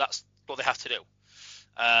day, that's what they have to do.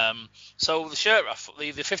 So the shirt raffle,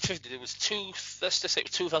 the 50-50, it was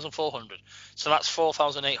 2,400. So that's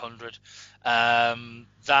 4,800.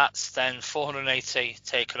 That's then 480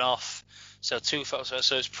 taken off. So 2,000.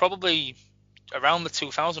 So it's probably around the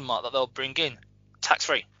 2,000 mark that they'll bring in, tax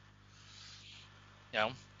free. You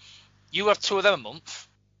know, you have two of them a month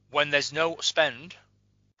when there's no spend.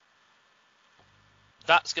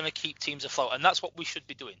 That's going to keep teams afloat, and that's what we should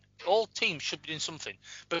be doing. All teams should be doing something,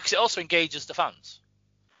 because it also engages the fans.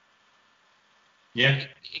 Yeah,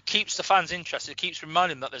 it keeps the fans interested. It keeps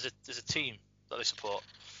reminding them that there's a team that they support.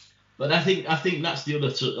 But I think that's the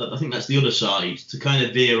other side, to kind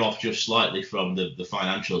of veer off just slightly from the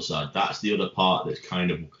financial side. That's the other part that's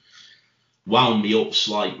kind of wound me up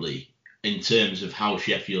slightly in terms of how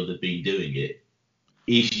Sheffield have been doing it.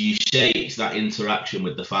 Is you say it's that interaction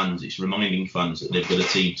with the fans, it's reminding fans that they've got a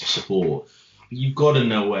team to support. You've got to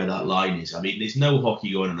know where that line is. I mean, there's no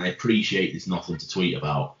hockey going on. I appreciate there's nothing to tweet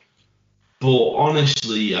about. But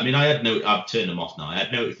honestly, I mean, I've turned them off now. I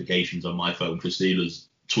had notifications on my phone for Steelers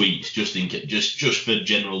tweets just for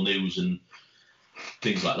general news and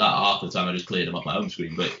things like that. Half the time I just cleared them off my home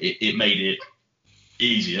screen, but it made it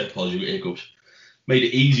easier. Apologies, hiccups. Made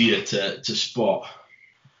it easier to spot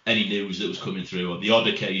any news that was coming through, on the odd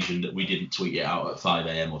occasion that we didn't tweet it out at 5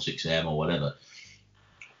 a.m. or 6 a.m. or whatever.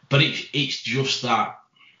 But it's just that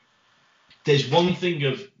there's one thing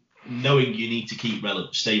of knowing you need to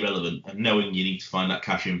stay relevant, and knowing you need to find that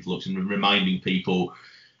cash influx and reminding people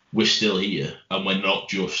we're still here and we're not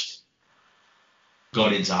just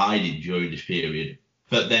gone into hiding during this period.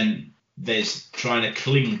 But then there's trying to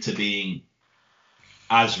cling to being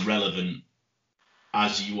as relevant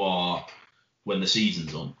as you are when the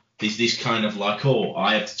season's on. There's this kind of like,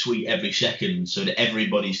 I have to tweet every second so that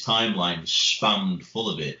everybody's timeline is spammed full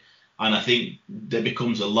of it. And I think there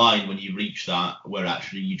becomes a line when you reach that where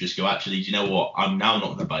actually you just go, do you know what? I'm now not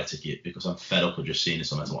going to buy a ticket because I'm fed up of just seeing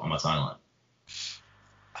this on my timeline.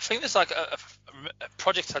 I think there's like a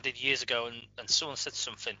project I did years ago, and someone said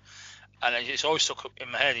something, and it's always stuck up in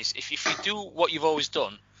my head, is if you do what you've always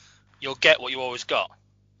done, you'll get what you always got.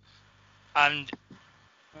 And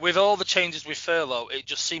with all the changes with furlough, it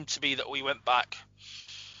just seemed to be that we went back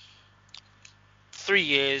 3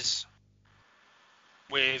 years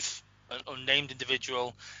with an unnamed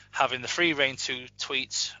individual having the free reign to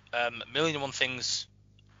tweet a million and one things,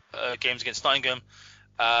 games against Nottingham,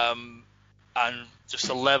 and just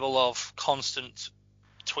a level of constant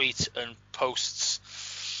tweet and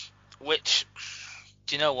posts, which,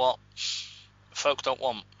 do you know what, folk don't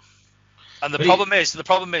want. And the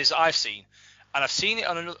problem is I've seen, and I've seen it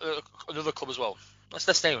on another club as well.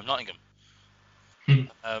 Let's name them, Nottingham.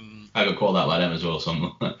 I got called out by them as well,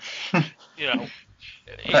 something. You know,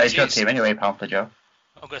 it's your team anyway, Panther Joe.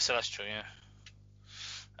 I'm gonna say that's true, yeah.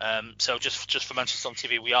 So just for Manchester on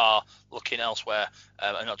TV, we are looking elsewhere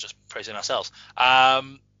and not just praising ourselves.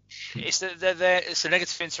 It's a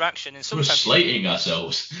negative interaction, and sometimes we're slating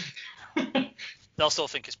ourselves. They'll still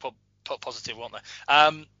think it's positive, won't they?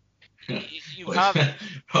 You have.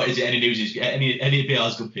 Right, is it any news? Is any PR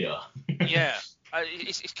is good PR? Yeah,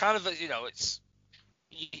 it's kind of, you know, it's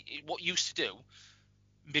what you used to do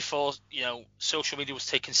before, you know, social media was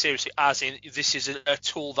taken seriously, as in this is a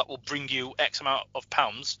tool that will bring you X amount of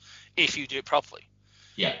pounds if you do it properly.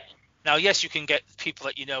 Yeah. Now, yes, you can get people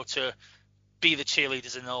that you know to be the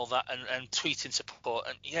cheerleaders and all that, and tweet in support,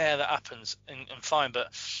 and yeah, that happens, and fine, but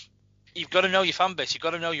you've got to know your fan base, you've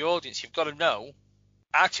got to know your audience, you've got to know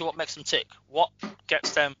actually what makes them tick, what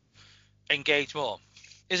gets them engaged more.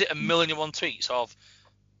 Is it 1,000,001 tweets of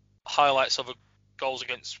highlights of goals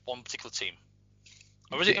against one particular team,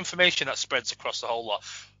 or is it information that spreads across the whole lot?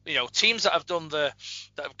 You know, teams that have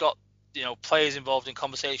got players involved in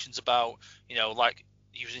conversations about, like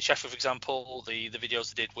using Sheffield for example, the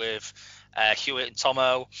videos they did with Hewitt and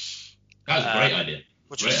Tomo. That was a great idea.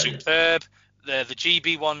 Which was superb. The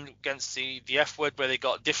GB one against the F Word, where they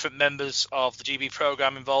got different members of the GB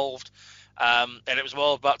program involved, and it was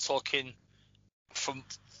all about talking from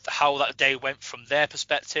how that day went from their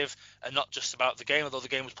perspective, and not just about the game, although the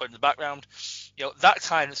game was played in the background. That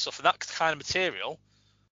kind of stuff and that kind of material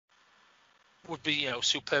would be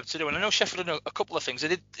superb to do. And I know Sheffield did a couple of things.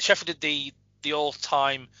 Sheffield did the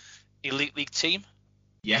all-time Elite League team.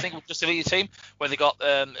 Yeah. I think it was just a Elite team where they got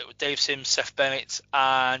Dave Sims, Seth Bennett,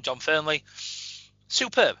 and John Fernley.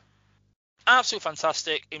 Superb, absolutely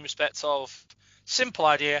fantastic in respect of simple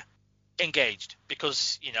idea, engaged.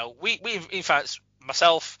 Because we in fact,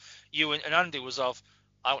 myself, you and Andy was of,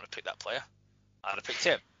 I want to pick that player. I'd have picked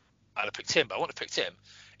him. But I want to pick him.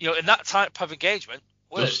 In that type of engagement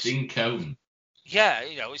works. Justin Cone. Yeah,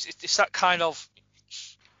 it's that kind of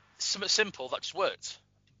something simple that just worked.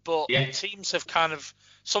 But teams have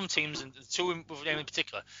some teams, and the two with name in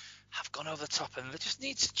particular, have gone over the top, and they just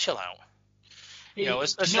need to chill out.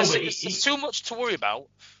 There's too much to worry about,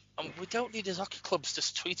 and we don't need as hockey clubs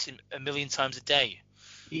just tweeting 1,000,000 times a day.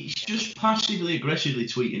 It's just passively aggressively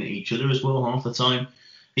tweeting at each other as well half the time.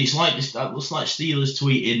 It's like Steelers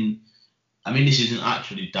tweeting. I mean, this isn't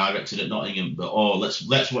actually directed at Nottingham, but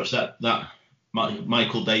let's watch that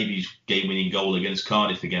Michael Davies game-winning goal against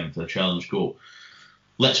Cardiff again for the Challenge Cup.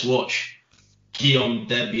 Let's watch Guillaume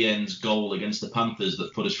Debien's goal against the Panthers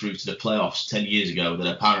that put us through to the playoffs 10 years ago.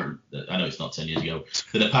 I know it's not 10 years ago.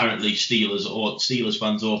 That apparently Steelers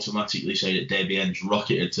fans automatically say that Debien's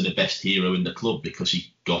rocketed to the best hero in the club because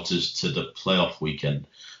he got us to the playoff weekend.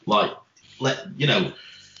 And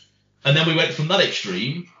then we went from that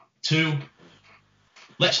extreme to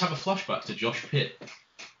let's have a flashback to Josh Pitt,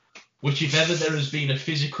 which if ever there has been a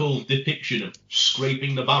physical depiction of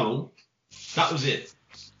scraping the barrel, that was it.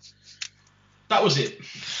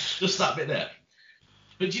 Just that bit there.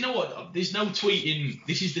 But do you know what? There's no tweeting.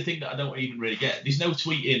 This is the thing that I don't even really get. There's no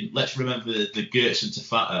tweeting, let's remember the Gertson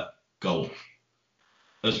Tafata goal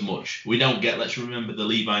as much. We don't get, let's remember the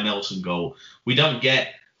Levi Nelson goal. We don't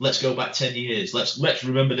get, let's go back 10 years. Let's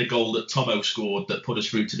remember the goal that Tomo scored that put us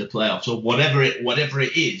through to the playoffs, or whatever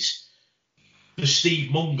it is. The Steve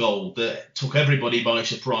Munn goal that took everybody by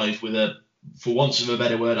surprise with a, for once of a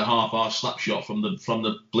better word, a half-arse slap shot from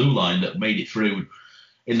the blue line that made it through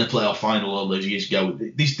in the playoff final all those years ago.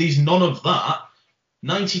 There's none of that.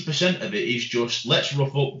 90% of it is just let's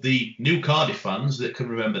rough up the new Cardiff fans that can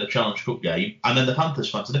remember the Challenge Cup game, and then the Panthers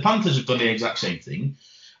fans. And the Panthers have done the exact same thing,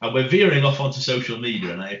 and we're veering off onto social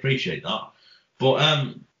media, and I appreciate that.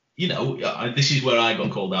 But this is where I got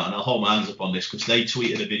called out, and I'll hold my hands up on this because they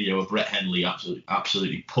tweeted a video of Brett Henley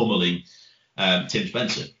absolutely pummeling Tim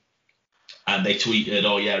Spencer. And they tweeted,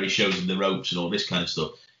 oh yeah, he shows him the ropes and all this kind of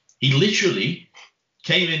stuff. He literally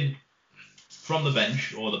came in from the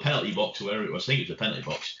bench or the penalty box, or wherever it was, I think it was the penalty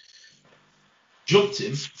box, jumped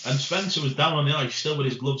him, and Spencer was down on the ice still with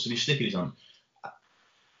his gloves and his stick in his hand.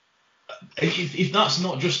 If that's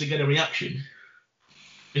not just to get a reaction,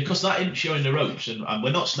 because that isn't showing the ropes, and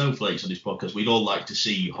we're not snowflakes on this podcast, we'd all like to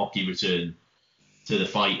see hockey return to the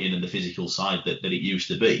fighting and the physical side that it used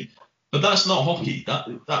to be. But that's not hockey.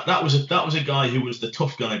 That was a guy who was the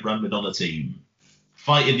tough guy branded on a team,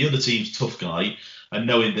 fighting the other team's tough guy, and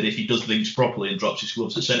knowing that if he does things properly and drops his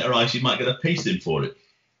gloves at centre ice, he might get a pasting for it.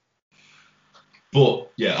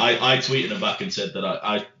 But yeah, I tweeted him back and said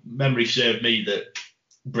that memory served me that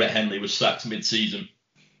Brett Henley was sacked mid-season,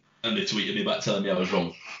 and they tweeted me back telling me I was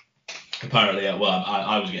wrong. Apparently, I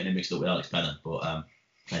was getting him mixed up with Alex Penner, but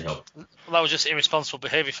hey ho. Well, that was just irresponsible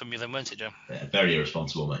behaviour from you then, wasn't it, Joe? Yeah, very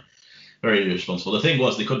irresponsible, mate. Very irresponsible. The thing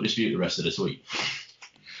was, they couldn't dispute the rest of the tweet.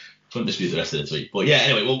 But yeah,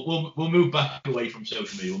 anyway, we'll move back away from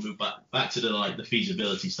social media. We'll move back to the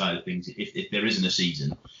feasibility side of things. If there isn't a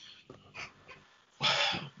season,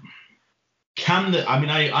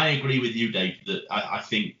 I agree with you, Dave, that I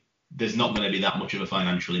think there's not going to be that much of a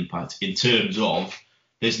financial impact in terms of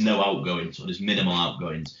there's no outgoings or there's minimal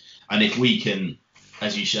outgoings. And if we can,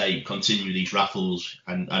 as you say, continue these raffles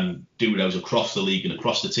and do those across the league and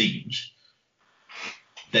across the teams,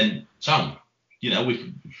 then sound.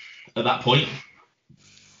 We at that point,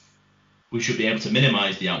 we should be able to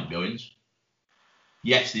minimise the outgoings.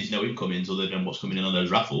 Yes, there's no incomings other than what's coming in on those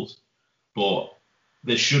raffles, but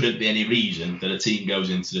there shouldn't be any reason that a team goes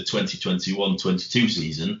into the 2021-22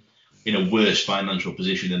 season in a worse financial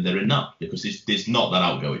position than they're in now, because there's not that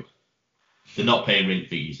outgoing. They're not paying rink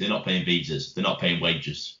fees. They're not paying visas. They're not paying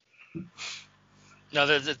wages.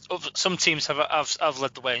 No, some teams have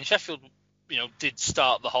led the way, and Sheffield, did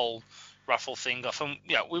start the whole raffle thing off, and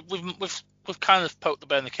we've kind of poked the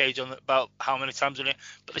bear in the cage on about how many times on it,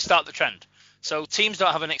 but they start the trend. So teams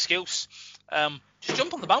don't have an excuse. Just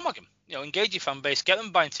jump on the bandwagon. Engage your fan base, get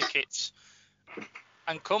them buying tickets,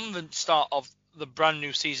 and come the start of the brand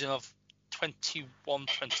new season of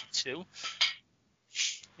 21-22,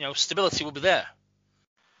 stability will be there.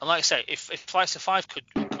 And like I say, if Flights of Five could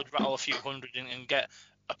rattle a few hundred and get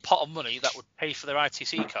a pot of money that would pay for their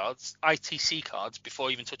ITC cards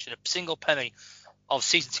before even touching a single penny of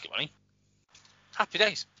season ticket money, happy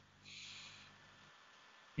days.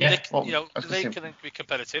 Yeah, they can be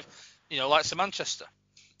competitive. Like Manchester.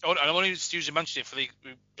 And I'm only using Manchester for the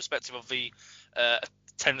perspective of the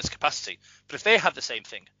attendance capacity. But if they had the same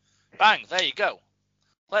thing, bang, there you go.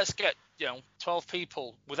 Let's get 12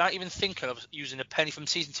 people without even thinking of using a penny from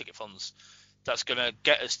season ticket funds. That's going to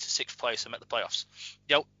get us to 6th place and make the playoffs.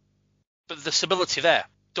 But the stability there,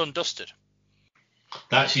 done, dusted.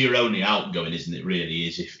 That's your only outgoing, isn't it? Really,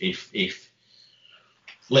 is if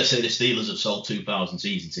let's say the Steelers have sold 2,000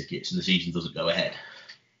 season tickets and the season doesn't go ahead,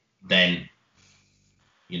 then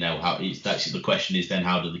that's the question is then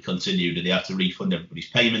how do they continue? Do they have to refund everybody's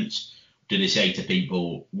payments? Do they say to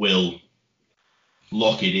people, we'll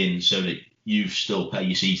lock it in so that you still pay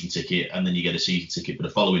your season ticket and then you get a season ticket for the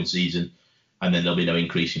following season, and then there'll be no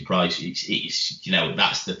increase in price? It's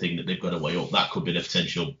that's the thing that they've got to weigh up. That could be the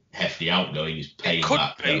potential hefty outgoing, is paying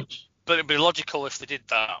that. But it'd be logical if they did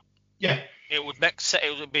that. Yeah. It would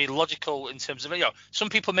be logical in terms of some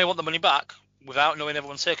people may want the money back without knowing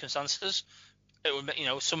everyone's circumstances. It would,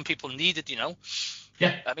 some people needed,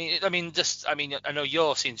 Yeah. I know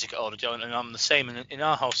you're seeing ticket holder, Joe, and I'm the same in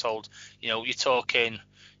our household. You're talking,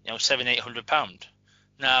 £700-800.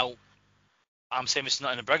 Now, I'm saying this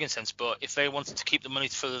not in a bragging sense, but if they wanted to keep the money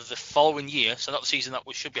for the following year, so not the season that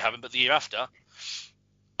we should be having, but the year after,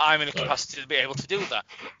 I'm in a capacity to be able to do that.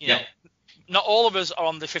 Not all of us are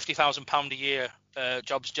on the £50,000 a year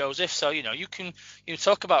jobs, Joseph. So you can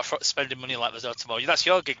talk about spending money like there's no tomorrow. That's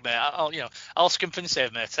your gig, mate. I'll scrimp and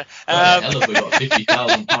save, mate. Hell have we got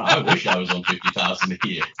 £50,000? I wish I was on £50,000 a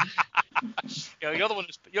year. You're the one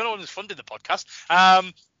who's funding the podcast.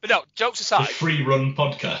 But no, jokes aside. The free run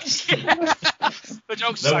podcast. But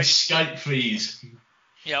jokes no aside. Skype fees.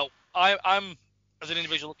 I'm as an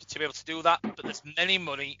individual looking to be able to do that, but there's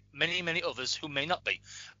many others who may not be.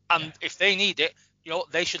 And if they need it,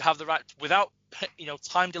 they should have the right without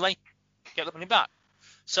time delay, get the money back.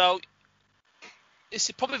 So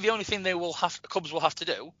it's probably the only thing Cubs will have to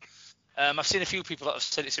do. I've seen a few people that have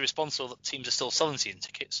said it's irresponsible that teams are still selling season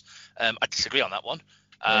tickets. I disagree on that one.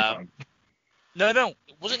 No,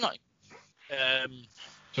 was it not?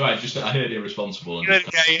 Sorry, I heard irresponsible.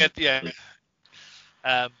 Yeah.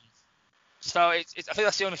 So I think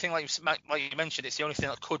that's the only thing, like you mentioned, it's the only thing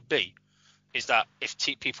that could be, is that if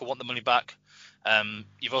people want the money back.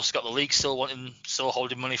 You've also got the league still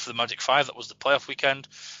holding money for the Magic 5. That was the playoff weekend.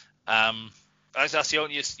 That's your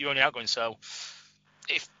only outgoing. So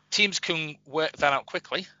if teams can work that out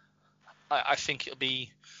quickly, I think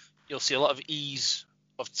you'll see a lot of ease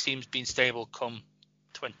of teams being stable come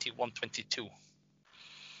 21-22.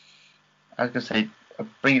 I was going to say,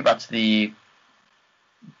 bring it back to the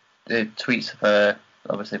tweets of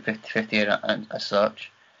obviously 50-50 and as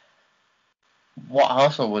such. What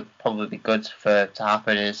also would probably be good to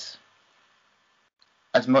happen is,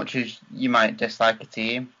 as much as you might dislike a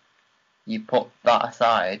team, you put that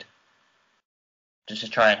aside just to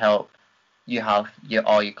try and help you have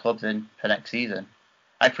all your clubs in for next season.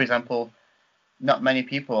 Like, for example, not many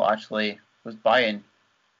people actually was buying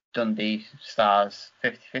Dundee Stars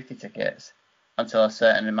 50-50 tickets until a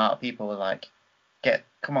certain amount of people were like,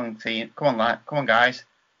 come on guys,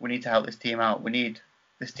 we need to help this team out. We need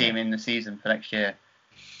this team in the season for next year.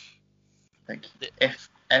 Like, if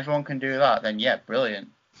everyone can do that, then yeah, brilliant.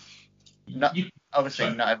 Not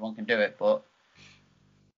everyone can do it, but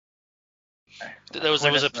there was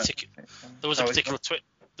a particular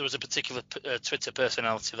Twitter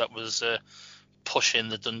personality that was pushing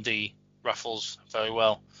the Dundee raffles very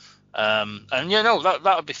well.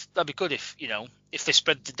 That'd be good if they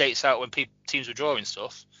spread the dates out when teams were drawing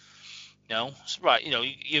stuff.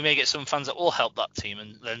 You may get some fans that will help that team,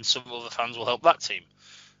 and then some other fans will help that team.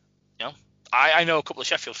 I know a couple of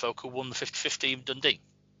Sheffield folk who won the 50-50 in Dundee.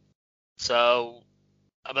 So,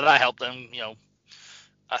 but that helped them,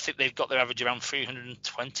 I think they've got their average around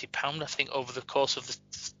 £320, I think, over the course of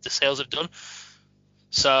the sales they've done.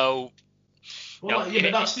 So, well, yeah,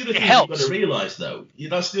 but that's the other thing helps. you've got to realise, though.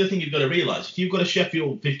 That's the other thing you've got to realise. If you've got a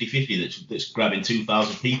Sheffield 50-50 that's grabbing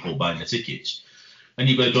 2,000 people buying the tickets, and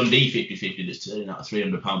you've got a Dundee 50-50 that's turning out a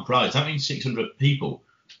 £300 prize, that means 600 people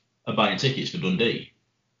are buying tickets for Dundee.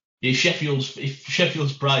 If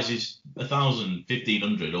Sheffield's prize is 1,000,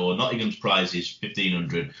 1,500, or Nottingham's prize is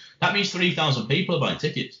 1,500, that means 3,000 people are buying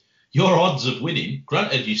tickets. Your odds of winning,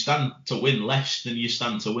 granted, you stand to win less than you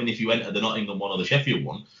stand to win if you enter the Nottingham one or the Sheffield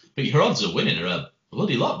one, but your odds of winning are a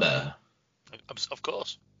bloody lot better. Of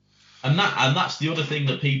course. And that's the other thing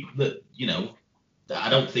that people that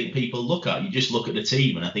I don't think people look at. You just look at the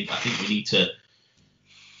team, and I think we need to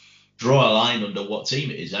draw a line under what team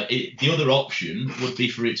it is. The other option would be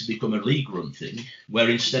for it to become a league run thing, where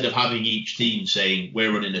instead of having each team saying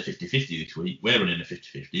we're running a 50-50 this week, we're running a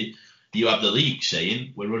 50-50, you have the league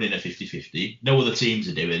saying we're running a 50-50, no other teams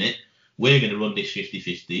are doing it, we're going to run this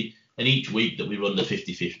 50-50, and each week that we run the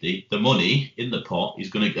 50-50, the money in the pot is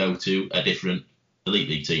going to go to a different Elite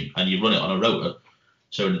League team, and you run it on a rota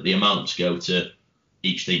so that the amounts go to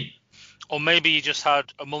each team. Or maybe you just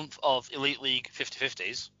had a month of Elite League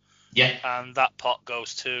 50-50s. Yeah. And that pot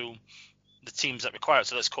goes to the teams that require it.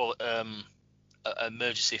 So let's call it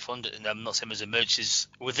emergency fund. And I'm not saying there's emergencies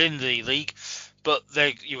within the league, but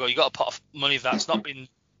you got a pot of money that's not been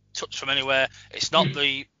touched from anywhere. It's not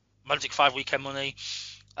the Magic 5 weekend money.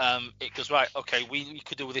 It goes, right, okay, we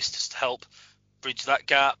could do with this just to help bridge that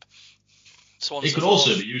gap. So on. It could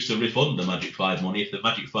also be used to refund the Magic 5 money if the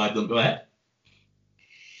Magic 5 don't go ahead.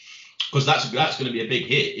 Because that's going to be a big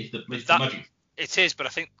hit if the Magic. It is, but I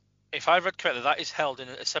think if I read correctly, that is held in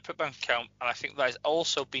a separate bank account, and I think that is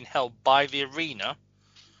also being held by the arena.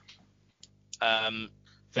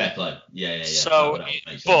 Fair play. Yeah. So,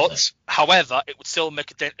 but however, it would still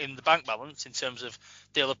make a dent in the bank balance in terms of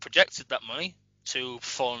they'll have projected that money to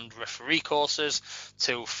fund referee courses,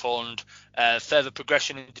 to fund further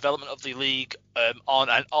progression and development of the league on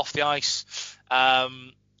and off the ice.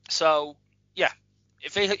 So yeah,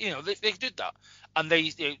 if they they did that, and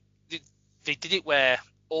they did it where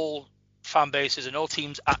all fan bases and all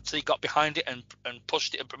teams actually got behind it and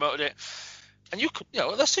pushed it and promoted it, and you could,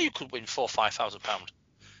 let's say you could win £4,000 or £5,000.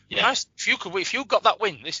 Yeah. Nice. If you got that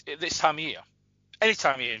win this time of year, any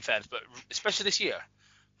time of year in fairness, but especially this year,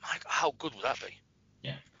 how good would that be?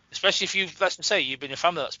 Yeah. Especially if let's say you've been a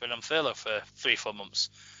family that's been on furlough for 3-4 months,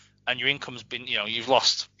 and your income's been, you've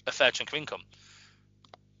lost a fair chunk of income.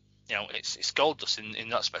 It's gold dust in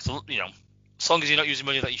that aspect. As long as you're not using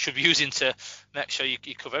money that you should be using to make sure you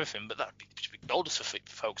cover everything, but that should be gold dust for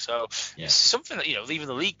folks. So it's something that even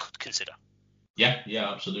the league could consider. Yeah,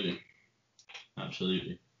 absolutely.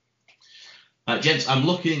 Gents, I'm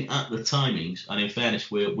looking at the timings, and in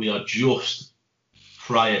fairness, we are just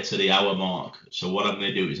prior to the hour mark. So what I'm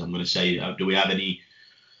going to do is I'm going to say, do we have any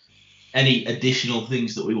additional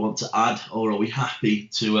things that we want to add, or are we happy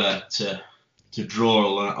to draw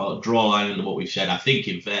a line under what we've said? I think,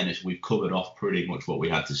 in fairness, we've covered off pretty much what we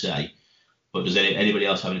had to say. But does anybody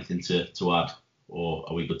else have anything to add, or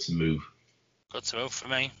are we good to move? Good to move for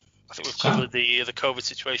me. I think we've covered the COVID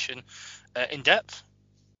situation in depth.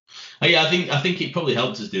 Yeah, I think it probably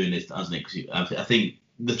helped us doing this, hasn't it? Because I think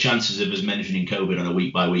the chances of us mentioning COVID on a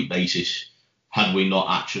week-by-week basis, had we not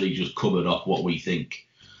actually just covered off what we think,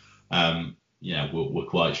 we're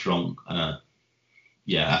quite strong. I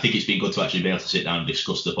think it's been good to actually be able to sit down and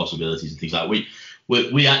discuss the possibilities and things like that.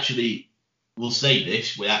 We actually, we'll say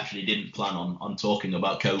this, we actually didn't plan on talking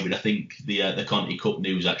about COVID. I think the Conti Cup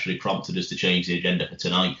news actually prompted us to change the agenda for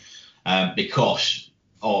tonight because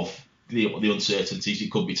of the uncertainties.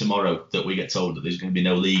 It could be tomorrow that we get told that there's going to be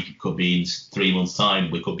no league. It could be in 3 months'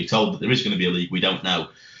 time. We could be told that there is going to be a league. We don't know.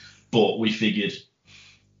 But we figured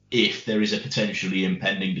if there is a potentially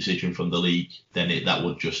impending decision from the league, then that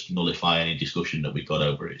would just nullify any discussion that we've got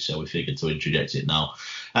over it. So we figured to interject it now.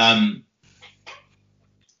 As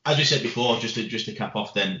we said before, just to cap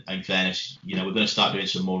off then, in fairness, we're going to start doing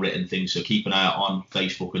some more written things. So keep an eye out on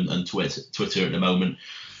Facebook and Twitter at the moment.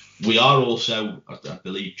 We are also, I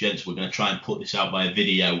believe, gents, we're going to try and put this out via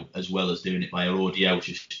video as well as doing it via audio,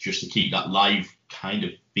 just to keep that live kind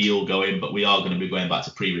of feel going. But we are going to be going back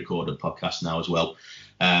to pre-recorded podcasts now as well.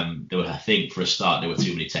 I think for a start, there were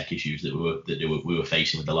too many tech issues that we were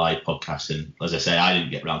facing with the live podcast, and as I say, I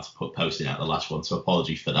didn't get around to posting out the last one, so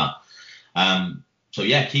apologies for that. So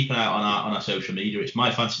yeah, keep an eye on our social media. It's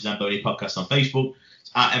My Fantasy Zamboni Podcast on Facebook.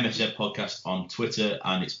 It's at MFZ Podcast on Twitter,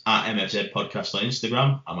 and it's at MFZ Podcast on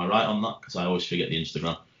Instagram. Am I right on that? Because I always forget the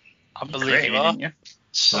Instagram. I believe you are.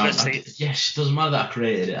 Yes, it doesn't matter that I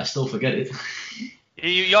created it. I still forget it.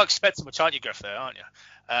 You're expecting much, aren't you, Griff? There, aren't you?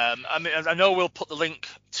 I mean, I know we'll put the link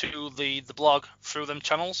to the blog through them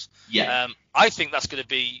channels. Yeah. I think that's going to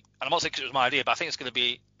be, and I'm not saying 'cause it was my idea, but I think it's going to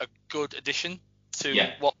be a good addition to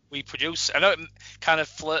what we produce. I know it kind of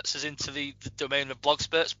flirts us into the domain of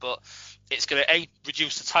Blogspurts, but it's going to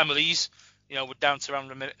reduce the time of these. We're down to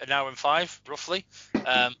around an hour and 5 roughly,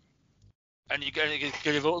 and you're going to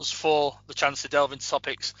give us for the chance to delve into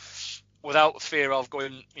topics without fear of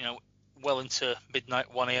going, well into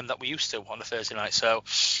midnight, 1 a.m. that we used to on a Thursday night. So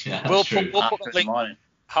we'll put the link.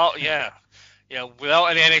 Without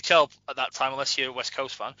any NHL at that time, unless you're a West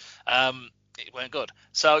Coast fan, it weren't good.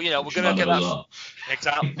 So we're going to get that.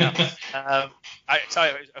 Exactly. Yeah. I tell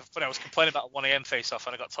you, funny, I was complaining about a 1 a.m. face-off,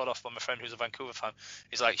 and I got told off by my friend who's a Vancouver fan.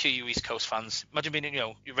 He's like, "Here, you East Coast fans, imagine being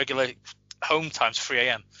your regular home time's 3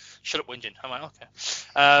 a.m. Shut up, whinging." I'm like, okay.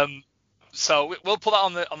 So we'll put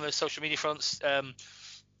that on the social media fronts.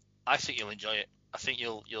 I think you'll enjoy it. I think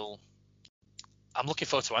you'll. I'm looking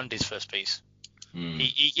forward to Andy's first piece.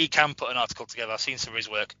 He can put an article together. I've seen some of his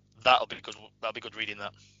work. That'll be good. That'll be good reading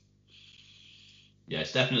that. Yeah,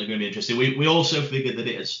 it's definitely going to be interesting. We also figured that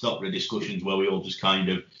it had stopped the discussions where we all just kind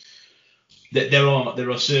of. There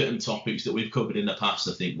are certain topics that we've covered in the past,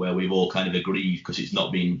 I think, where we've all kind of agreed because it's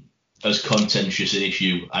not been as contentious an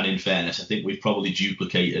issue. And in fairness, I think we've probably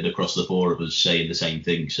duplicated across the four of us saying the same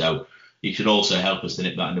thing. So it should also help us to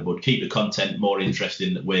nip that in the bud, keep the content more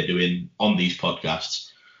interesting that we're doing on these podcasts.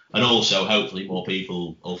 And also, hopefully, more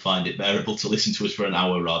people will find it bearable to listen to us for an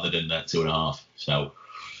hour rather than 2.5. So,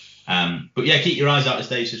 but yeah, keep your eyes out, as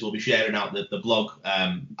Dave says. We'll be sharing out the blog.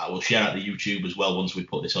 I will share out the YouTube as well once we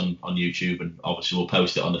put this on YouTube. And obviously, we'll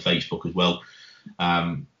post it on the Facebook as well.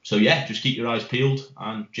 So yeah, just keep your eyes peeled.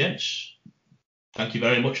 And gents, thank you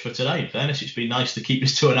very much for today. In fairness, it's been nice to keep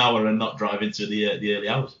us to an hour and not drive into the early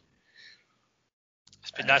hours.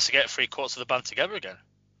 It's been nice to get 3/4 of the band together again.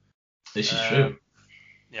 This is true.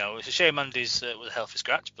 It's a shame Andy's with a healthy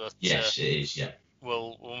scratch, but yes, it is. Yeah.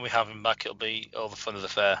 Well, when we have him back, it'll be all the fun of the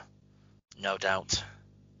fair, no doubt.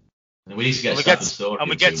 And we need to get Stafford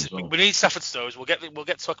Stories. We need Stafford Stories. We'll get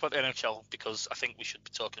to talk about the NHL because I think we should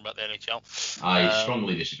be talking about the NHL. I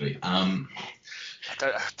strongly disagree. I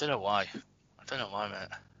don't know why. Mate.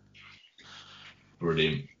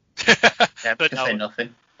 Brilliant. Yeah, but say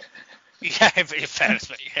nothing. Yeah, in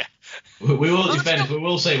fairness, mate, yeah. We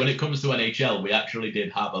will say when it comes to NHL, we actually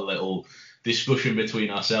did have a little discussion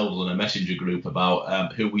between ourselves on a messenger group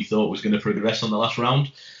about who we thought was going to progress on the last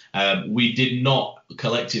round. We did not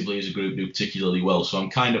collectively as a group do particularly well, so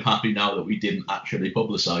I'm kind of happy now that we didn't actually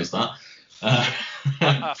publicise that.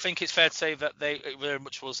 I think it's fair to say that it very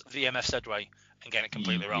much was the MF said way and getting it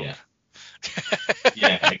completely wrong. Yeah.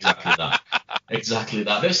 Yeah, exactly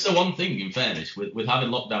that. That's the one thing, in fairness, with having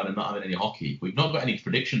lockdown and not having any hockey, we've not got any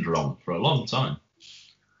predictions wrong for a long time.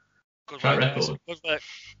 Good track work, record. Good work.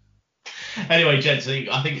 Anyway, gents,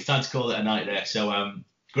 I think it's time to call it a night there. So,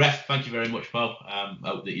 Gref, thank you very much, pal.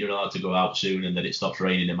 Hope that you're allowed to go out soon and that it stops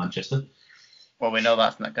raining in Manchester. Well, we know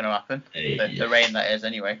that's not going to happen. The rain that is,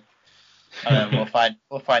 anyway. And then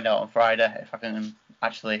we'll find out on Friday if I can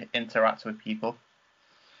actually interact with people.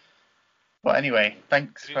 But anyway,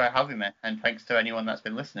 thanks for having me, and thanks to anyone that's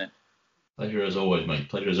been listening. Pleasure as always, mate.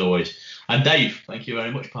 Pleasure as always. And Dave, thank you very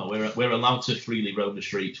much, pal. We're allowed to freely roam the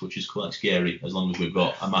streets, which is quite scary as long as we've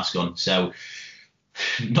got a mask on. So,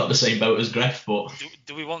 not the same boat as Gref, but...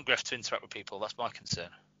 Do we want Gref to interact with people? That's my concern.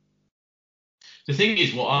 The thing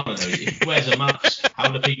is, what I don't know, if he wears a mask, how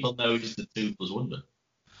do people know he's the Toothless Wonder?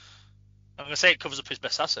 I'm going to say it covers up his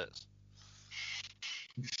best assets.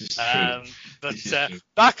 But true.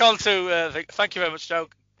 Back on to thank you very much, Joe,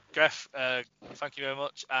 Gref. Thank you very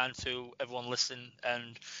much, and to everyone listening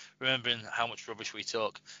and remembering how much rubbish we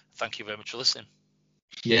talk. Thank you very much for listening.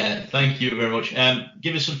 Yeah, thank you very much.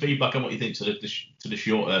 Give us some feedback on what you think to the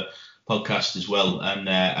shorter podcast as well,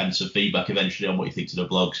 and some feedback eventually on what you think to the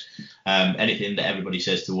blogs. Anything that everybody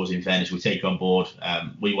says to us, in fairness, we take on board.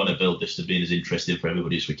 We want to build this to being as interesting for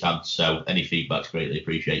everybody as we can. So any feedback's greatly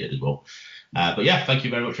appreciated as well. But yeah, thank you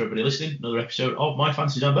very much for everybody listening. Another episode of My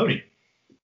Fantasy Zamboni.